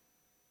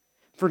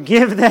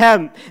 Forgive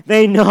them.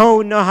 They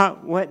know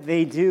not what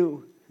they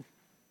do.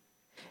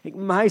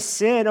 My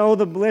sin, oh,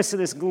 the bliss of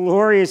this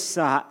glorious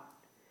thought.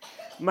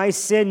 My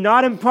sin,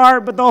 not in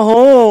part, but the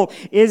whole,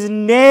 is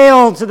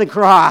nailed to the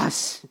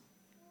cross.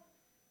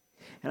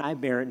 And I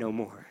bear it no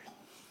more.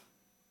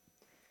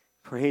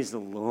 Praise the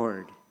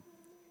Lord.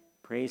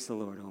 Praise the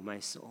Lord, oh my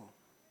soul.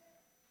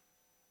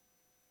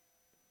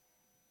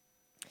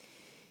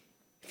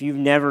 If you've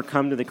never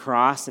come to the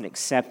cross and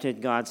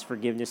accepted God's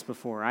forgiveness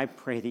before, I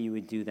pray that you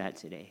would do that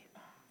today.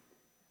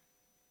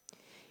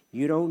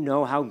 You don't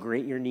know how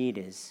great your need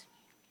is.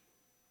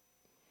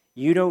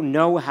 You don't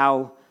know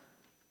how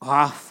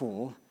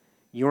awful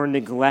your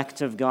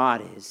neglect of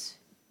God is,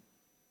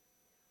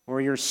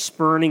 or your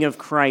spurning of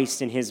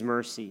Christ and his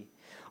mercy,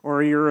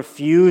 or your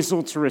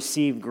refusal to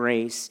receive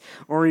grace,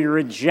 or your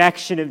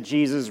rejection of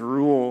Jesus'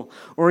 rule,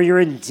 or your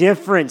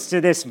indifference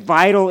to this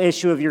vital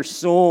issue of your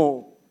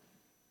soul.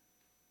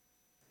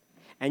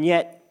 And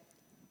yet,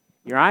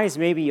 your eyes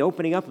may be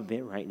opening up a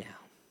bit right now.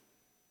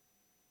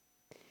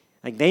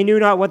 Like they knew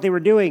not what they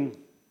were doing.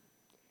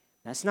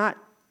 That's not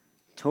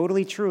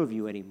totally true of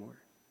you anymore.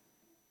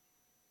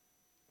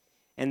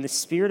 And the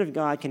Spirit of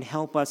God can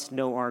help us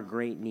know our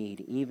great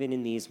need, even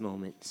in these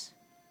moments.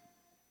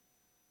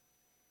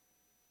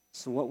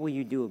 So what will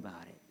you do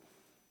about it?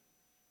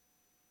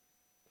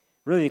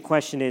 Really, the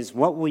question is,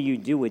 what will you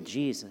do with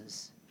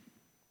Jesus?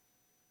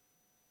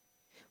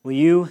 Will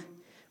you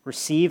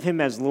receive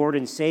him as Lord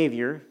and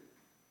Savior,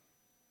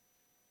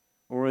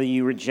 or will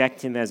you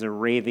reject him as a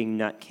raving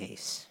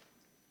nutcase?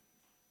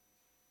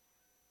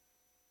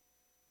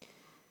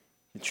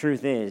 The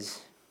truth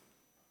is,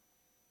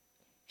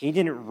 he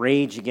didn't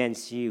rage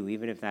against you,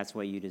 even if that's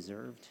what you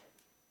deserved.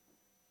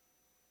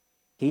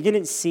 He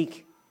didn't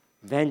seek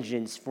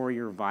vengeance for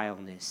your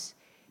vileness.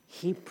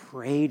 He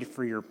prayed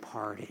for your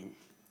pardon.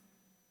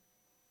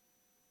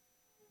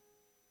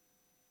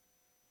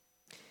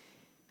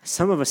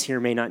 Some of us here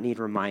may not need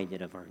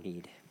reminded of our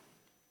need,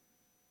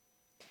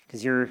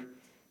 because your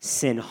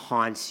sin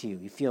haunts you.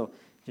 You feel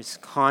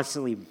just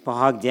constantly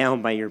bogged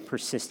down by your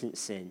persistent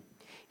sin.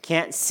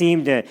 Can't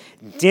seem to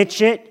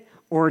ditch it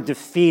or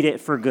defeat it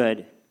for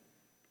good,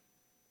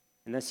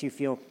 unless you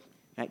feel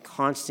that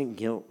constant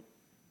guilt.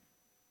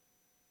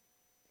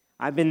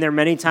 I've been there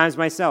many times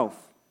myself,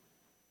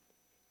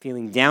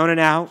 feeling down and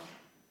out,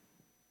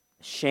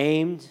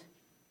 ashamed,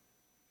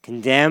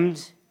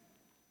 condemned.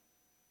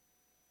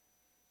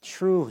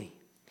 Truly,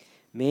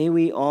 may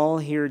we all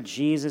hear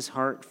Jesus'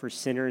 heart for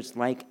sinners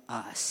like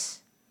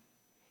us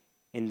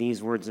in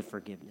these words of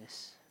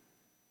forgiveness.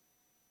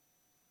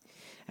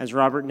 As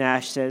Robert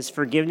Nash says,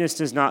 forgiveness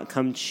does not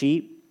come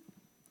cheap.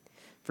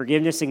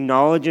 Forgiveness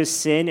acknowledges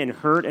sin and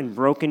hurt and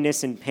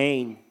brokenness and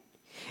pain.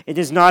 It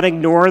does not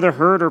ignore the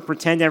hurt or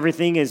pretend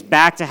everything is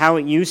back to how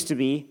it used to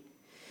be.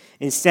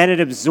 Instead, it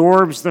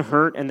absorbs the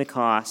hurt and the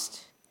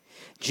cost.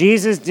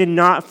 Jesus did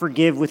not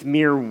forgive with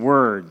mere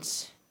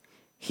words.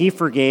 He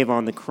forgave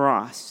on the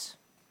cross.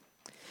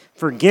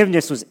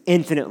 Forgiveness was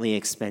infinitely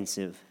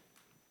expensive.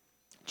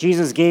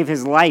 Jesus gave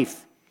his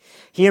life.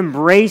 He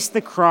embraced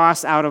the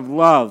cross out of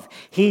love.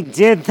 He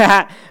did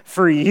that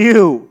for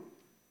you.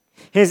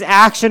 His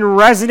action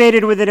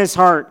resonated within his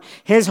heart.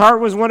 His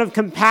heart was one of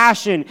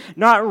compassion,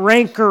 not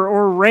rancor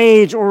or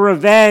rage or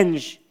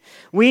revenge.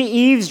 We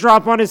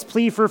eavesdrop on his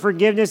plea for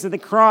forgiveness at the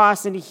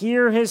cross and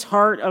hear his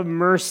heart of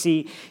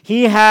mercy.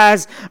 He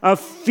has a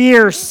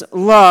fierce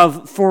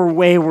love for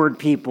wayward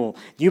people.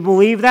 Do you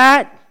believe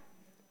that?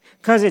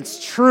 Because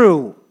it's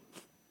true.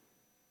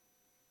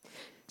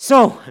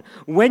 So,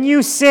 when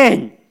you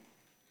sin,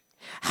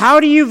 how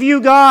do you view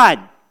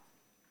God?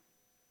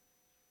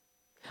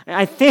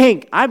 I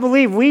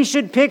believe we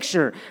should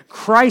picture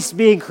Christ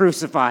being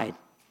crucified.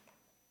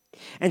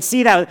 And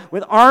see that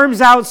with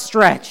arms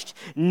outstretched,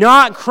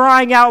 not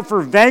crying out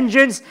for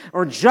vengeance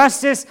or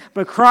justice,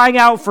 but crying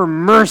out for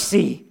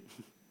mercy.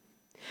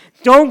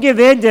 Don't give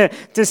in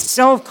to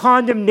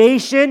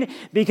self-condemnation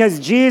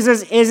because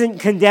Jesus isn't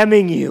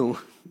condemning you.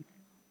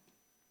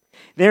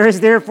 There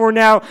is therefore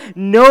now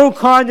no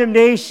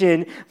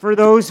condemnation for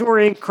those who are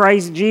in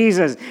Christ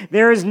Jesus.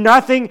 There is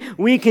nothing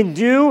we can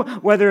do,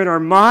 whether in our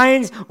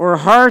minds or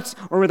hearts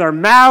or with our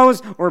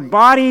mouths or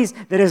bodies,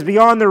 that is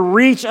beyond the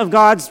reach of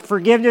God's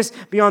forgiveness,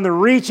 beyond the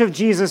reach of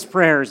Jesus'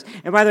 prayers.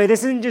 And by the way,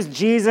 this isn't just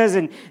Jesus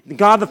and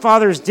God the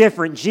Father is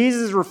different.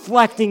 Jesus is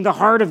reflecting the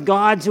heart of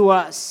God to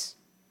us.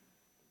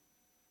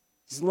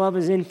 His love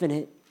is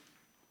infinite.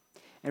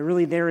 And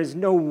really, there is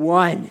no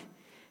one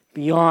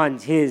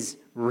beyond his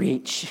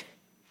reach.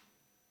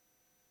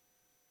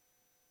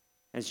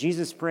 As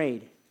Jesus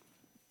prayed,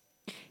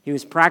 he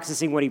was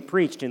practicing what he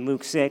preached in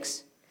Luke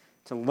 6,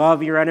 to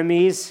love your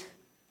enemies,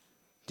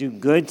 do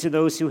good to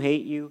those who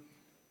hate you,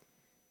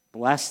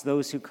 bless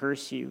those who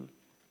curse you,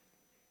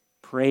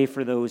 pray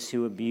for those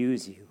who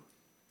abuse you.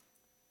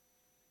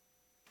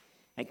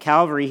 At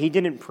Calvary, he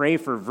didn't pray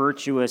for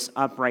virtuous,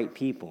 upright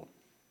people.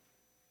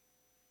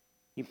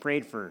 He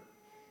prayed for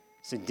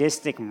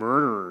sadistic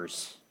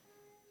murderers.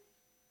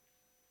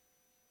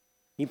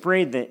 He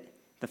prayed that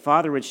the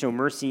Father would show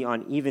mercy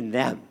on even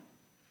them.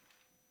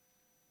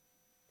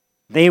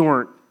 They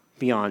weren't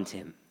beyond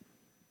him.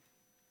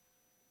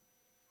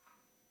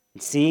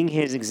 And seeing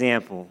his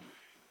example,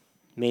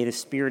 may the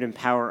Spirit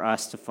empower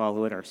us to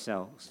follow it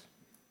ourselves.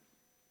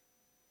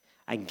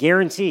 I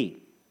guarantee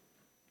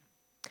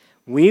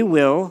we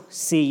will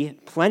see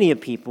plenty of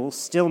people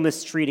still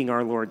mistreating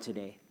our Lord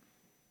today.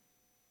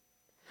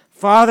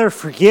 Father,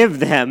 forgive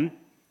them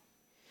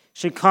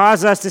should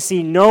cause us to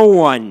see no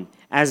one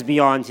as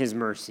beyond his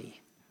mercy.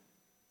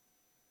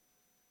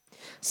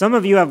 Some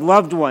of you have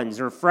loved ones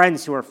or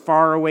friends who are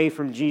far away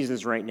from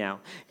Jesus right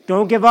now.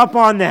 Don't give up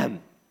on them.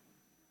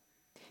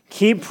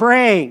 Keep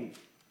praying.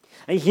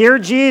 I hear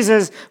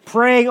Jesus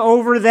praying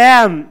over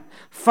them.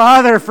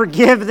 Father,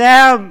 forgive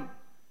them.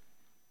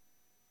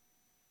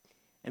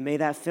 And may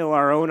that fill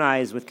our own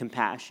eyes with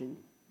compassion.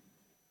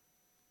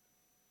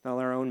 Fill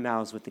our own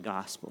mouths with the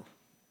gospel.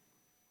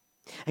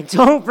 And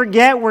don't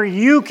forget where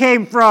you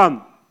came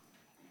from.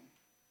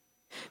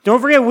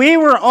 Don't forget, we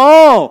were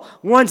all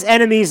once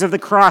enemies of the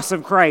cross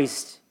of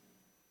Christ.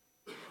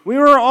 We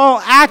were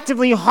all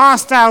actively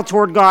hostile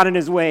toward God and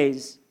his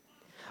ways,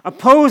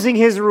 opposing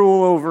his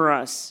rule over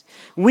us.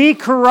 We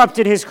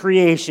corrupted his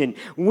creation.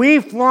 We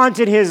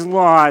flaunted his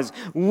laws.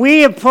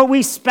 We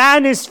spat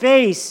in his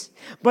face.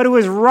 But it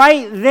was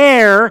right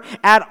there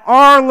at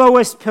our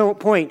lowest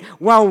point,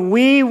 while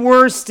we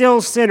were still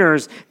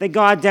sinners, that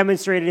God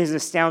demonstrated his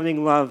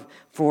astounding love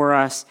for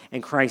us,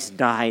 and Christ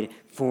died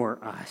for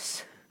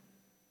us.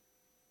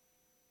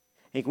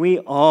 I think we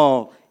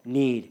all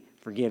need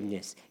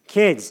forgiveness.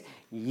 Kids,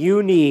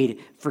 you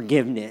need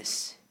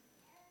forgiveness.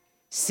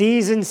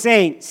 Seasoned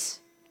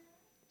saints,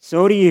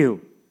 so do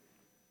you.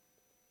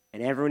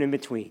 And everyone in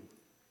between.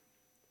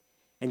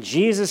 And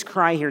Jesus'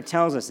 cry here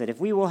tells us that if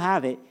we will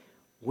have it,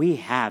 we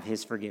have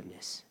his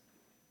forgiveness.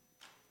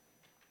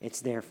 It's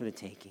there for the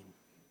taking.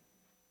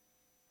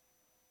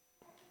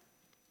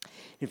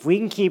 If we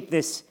can keep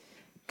this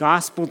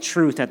gospel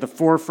truth at the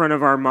forefront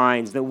of our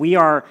minds, that we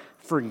are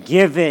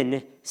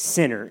forgiven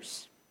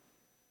sinners,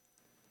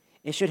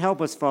 it should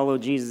help us follow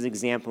Jesus'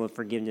 example of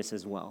forgiveness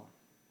as well.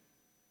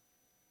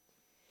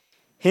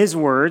 His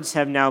words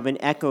have now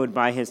been echoed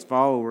by his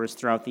followers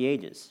throughout the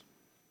ages.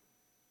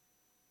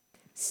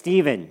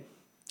 Stephen,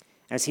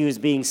 as he was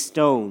being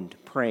stoned,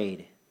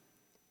 prayed,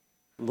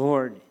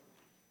 Lord,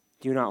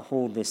 do not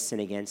hold this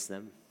sin against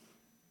them.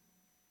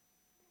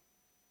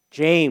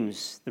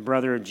 James, the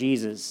brother of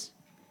Jesus,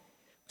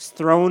 was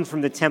thrown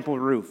from the temple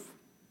roof,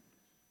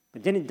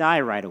 but didn't die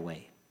right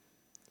away.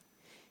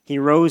 He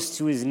rose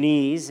to his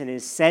knees and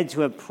is said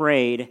to have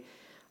prayed,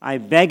 I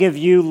beg of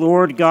you,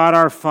 Lord God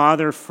our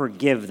Father,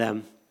 forgive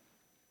them.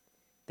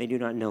 They do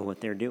not know what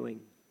they're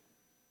doing.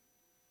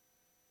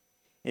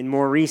 In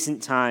more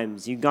recent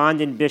times,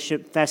 Ugandan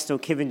Bishop Festo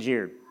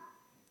Kivingir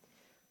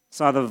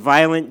saw the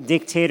violent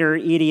dictator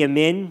Idi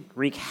Amin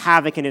wreak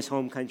havoc in his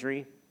home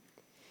country,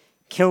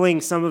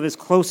 killing some of his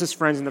closest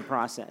friends in the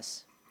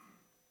process.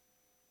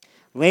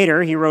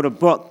 Later, he wrote a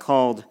book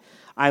called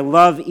I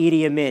love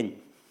Idi Amin,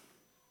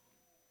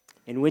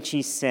 in which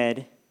he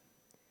said,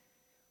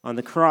 on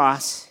the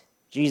cross,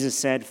 Jesus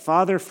said,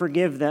 "Father,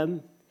 forgive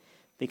them,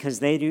 because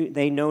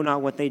they know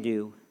not what they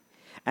do.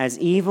 As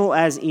evil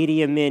as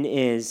Idi Amin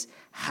is,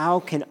 how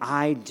can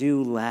I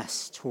do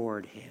less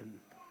toward him?"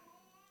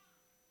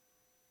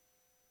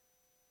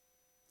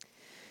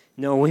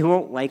 No, we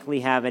won't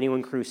likely have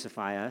anyone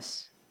crucify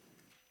us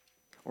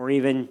or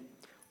even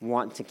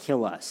want to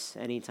kill us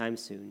anytime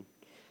soon.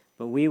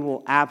 But we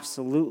will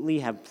absolutely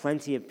have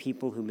plenty of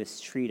people who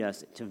mistreat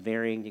us to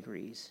varying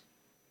degrees.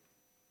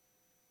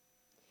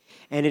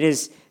 And it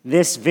is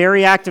this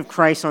very act of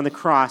Christ on the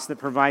cross that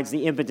provides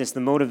the impetus, the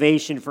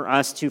motivation for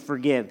us to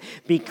forgive.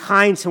 Be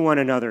kind to one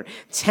another,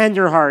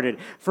 tenderhearted,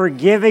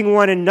 forgiving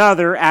one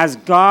another as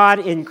God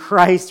in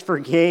Christ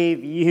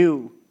forgave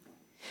you.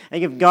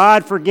 Like if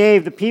God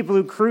forgave the people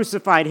who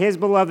crucified his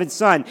beloved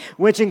Son,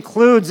 which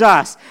includes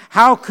us,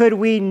 how could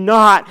we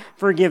not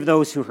forgive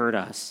those who hurt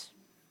us?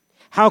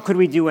 How could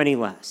we do any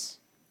less?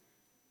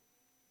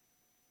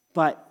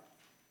 But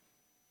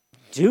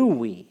do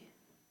we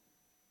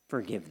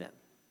forgive them?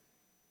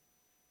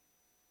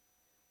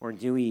 Or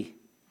do we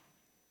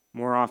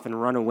more often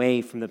run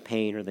away from the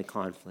pain or the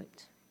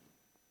conflict?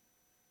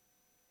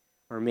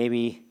 Or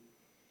maybe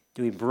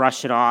do we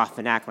brush it off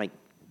and act like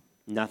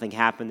nothing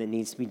happened that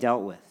needs to be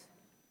dealt with?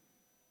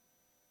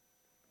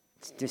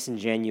 It's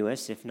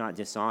disingenuous, if not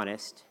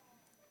dishonest.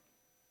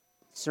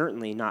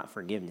 Certainly not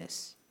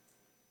forgiveness.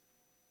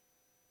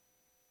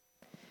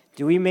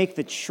 Do we make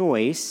the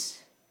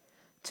choice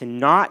to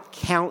not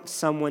count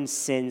someone's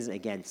sins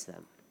against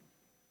them?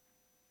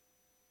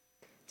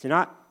 To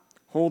not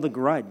hold a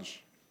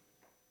grudge?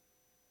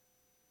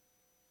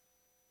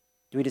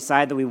 Do we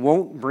decide that we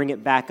won't bring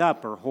it back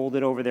up or hold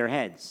it over their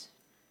heads?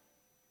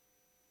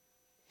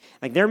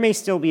 Like there may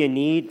still be a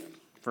need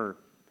for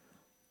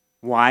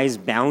wise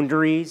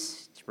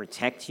boundaries to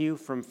protect you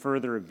from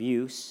further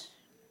abuse.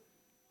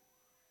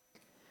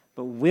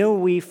 But will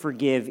we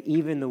forgive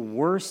even the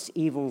worst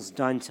evils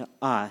done to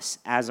us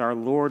as our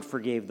Lord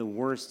forgave the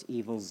worst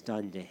evils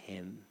done to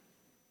him?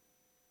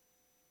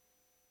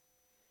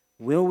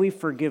 Will we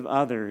forgive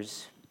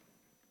others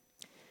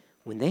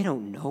when they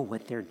don't know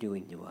what they're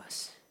doing to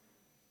us?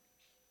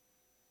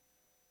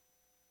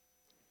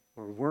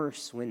 Or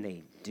worse, when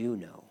they do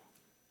know,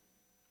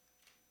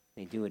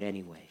 they do it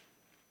anyway?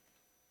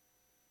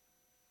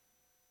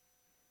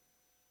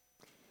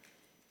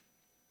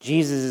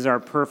 Jesus is our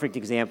perfect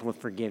example of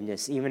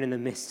forgiveness, even in the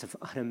midst of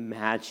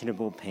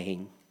unimaginable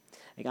pain.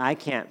 Like I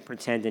can't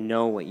pretend to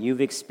know what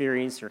you've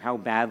experienced or how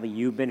badly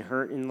you've been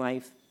hurt in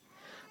life,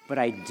 but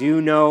I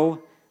do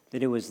know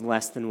that it was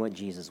less than what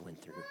Jesus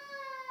went through.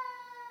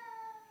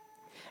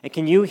 And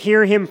can you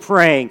hear him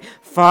praying,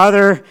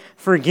 "Father,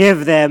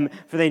 forgive them,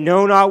 for they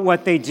know not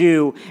what they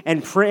do,"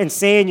 and pray and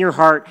say in your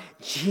heart,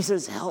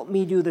 "Jesus, help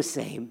me do the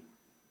same"?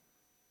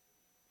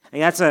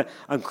 And that's a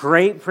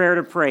great prayer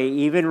to pray,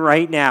 even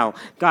right now.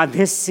 God,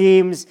 this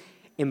seems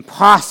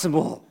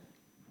impossible.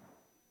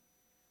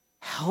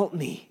 Help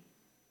me.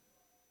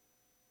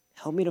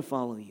 Help me to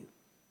follow you.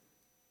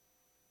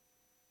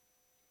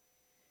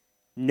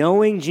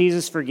 Knowing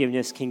Jesus'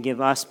 forgiveness can give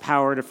us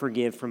power to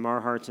forgive from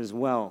our hearts as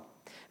well.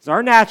 Because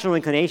our natural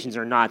inclinations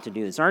are not to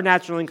do this. Our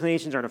natural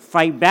inclinations are to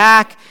fight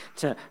back,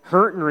 to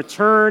hurt and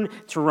return,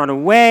 to run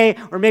away,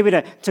 or maybe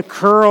to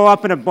curl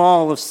up in a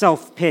ball of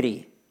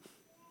self-pity.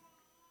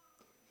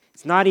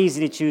 It's not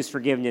easy to choose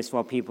forgiveness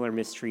while people are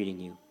mistreating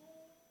you.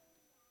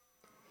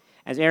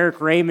 As Eric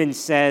Raymond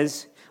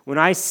says, when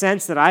I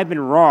sense that I've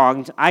been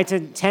wronged, I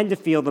tend to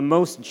feel the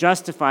most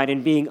justified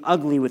in being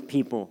ugly with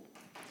people.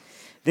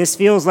 This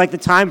feels like the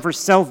time for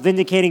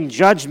self-vindicating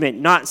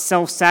judgment, not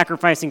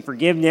self-sacrificing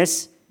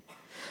forgiveness.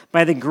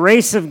 By the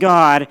grace of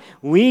God,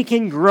 we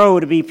can grow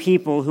to be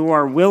people who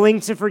are willing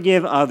to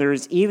forgive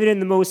others, even in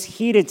the most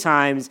heated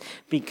times,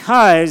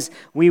 because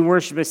we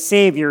worship a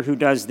Savior who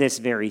does this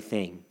very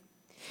thing.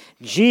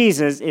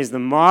 Jesus is the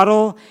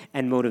model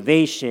and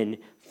motivation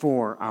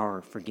for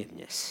our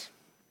forgiveness.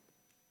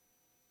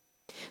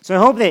 So I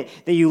hope that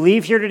you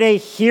leave here today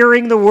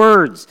hearing the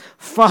words,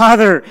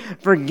 "Father,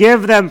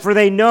 forgive them, for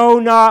they know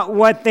not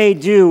what they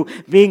do,"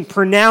 being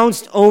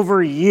pronounced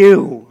over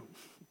you.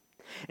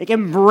 Like,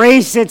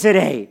 embrace it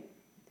today,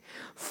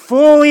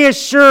 fully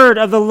assured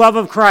of the love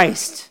of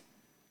Christ,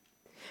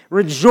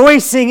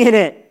 rejoicing in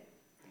it.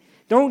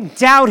 Don't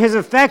doubt his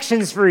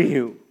affections for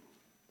you.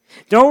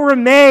 Don't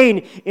remain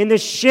in the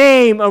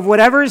shame of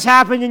whatever has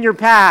happened in your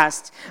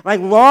past. Like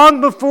long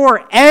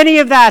before any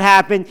of that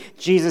happened,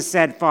 Jesus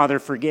said, "Father,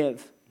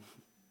 forgive."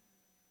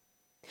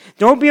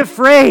 Don't be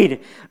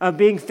afraid of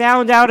being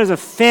found out as a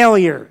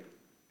failure.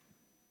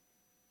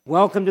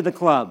 Welcome to the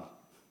club.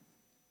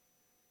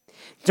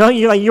 Don't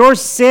you like your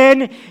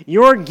sin,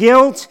 your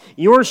guilt,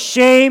 your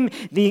shame,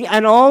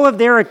 and all of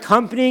their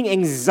accompanying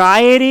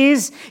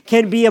anxieties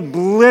can be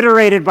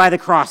obliterated by the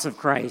cross of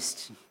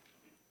Christ.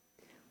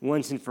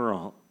 Once and for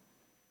all.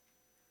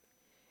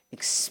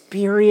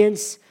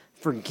 Experience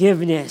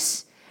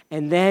forgiveness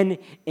and then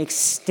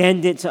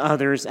extend it to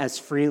others as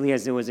freely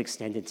as it was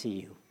extended to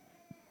you.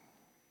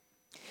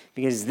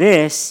 Because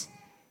this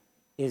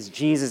is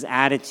Jesus'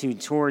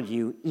 attitude toward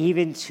you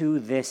even to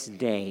this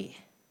day.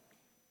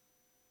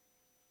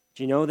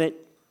 Do you know that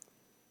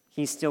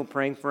he's still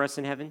praying for us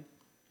in heaven?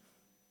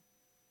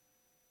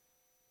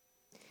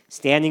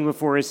 Standing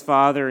before his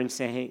Father and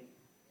saying,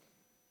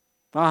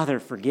 Father,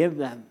 forgive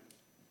them.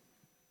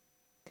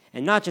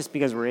 And not just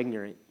because we're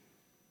ignorant,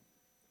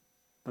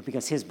 but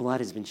because his blood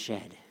has been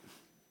shed.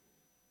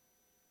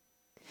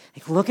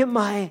 Like, look at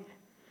my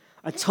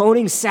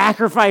atoning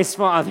sacrifice,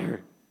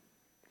 Father.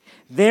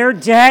 Their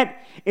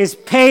debt is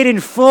paid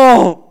in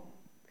full.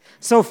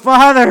 So,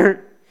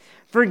 Father,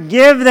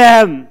 forgive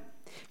them.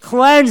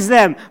 Cleanse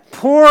them.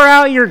 Pour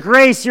out your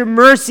grace, your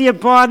mercy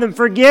upon them.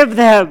 Forgive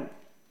them.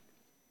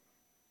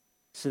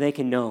 So they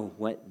can know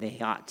what they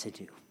ought to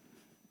do.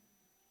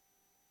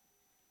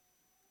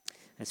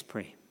 Let's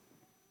pray.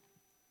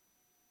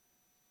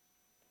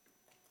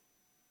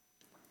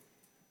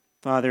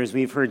 Father, as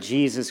we've heard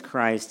Jesus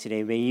Christ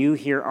today, may you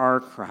hear our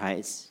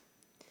cries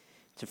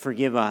to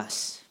forgive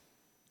us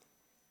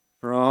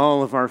for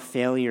all of our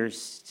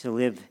failures to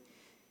live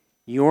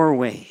your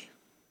way,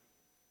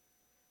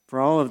 for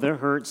all of the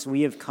hurts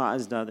we have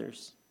caused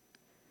others,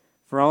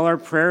 for all our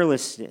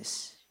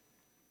prayerlessness,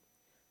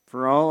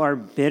 for all our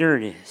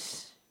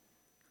bitterness.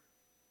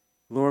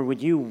 Lord,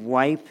 would you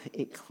wipe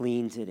it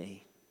clean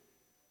today?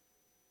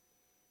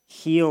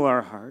 Heal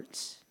our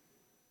hearts.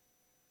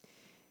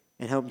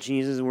 And help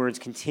Jesus' words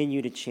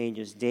continue to change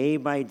us day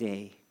by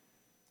day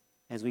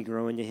as we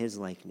grow into his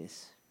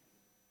likeness.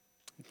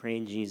 We pray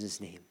in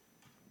Jesus' name.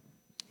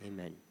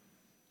 Amen.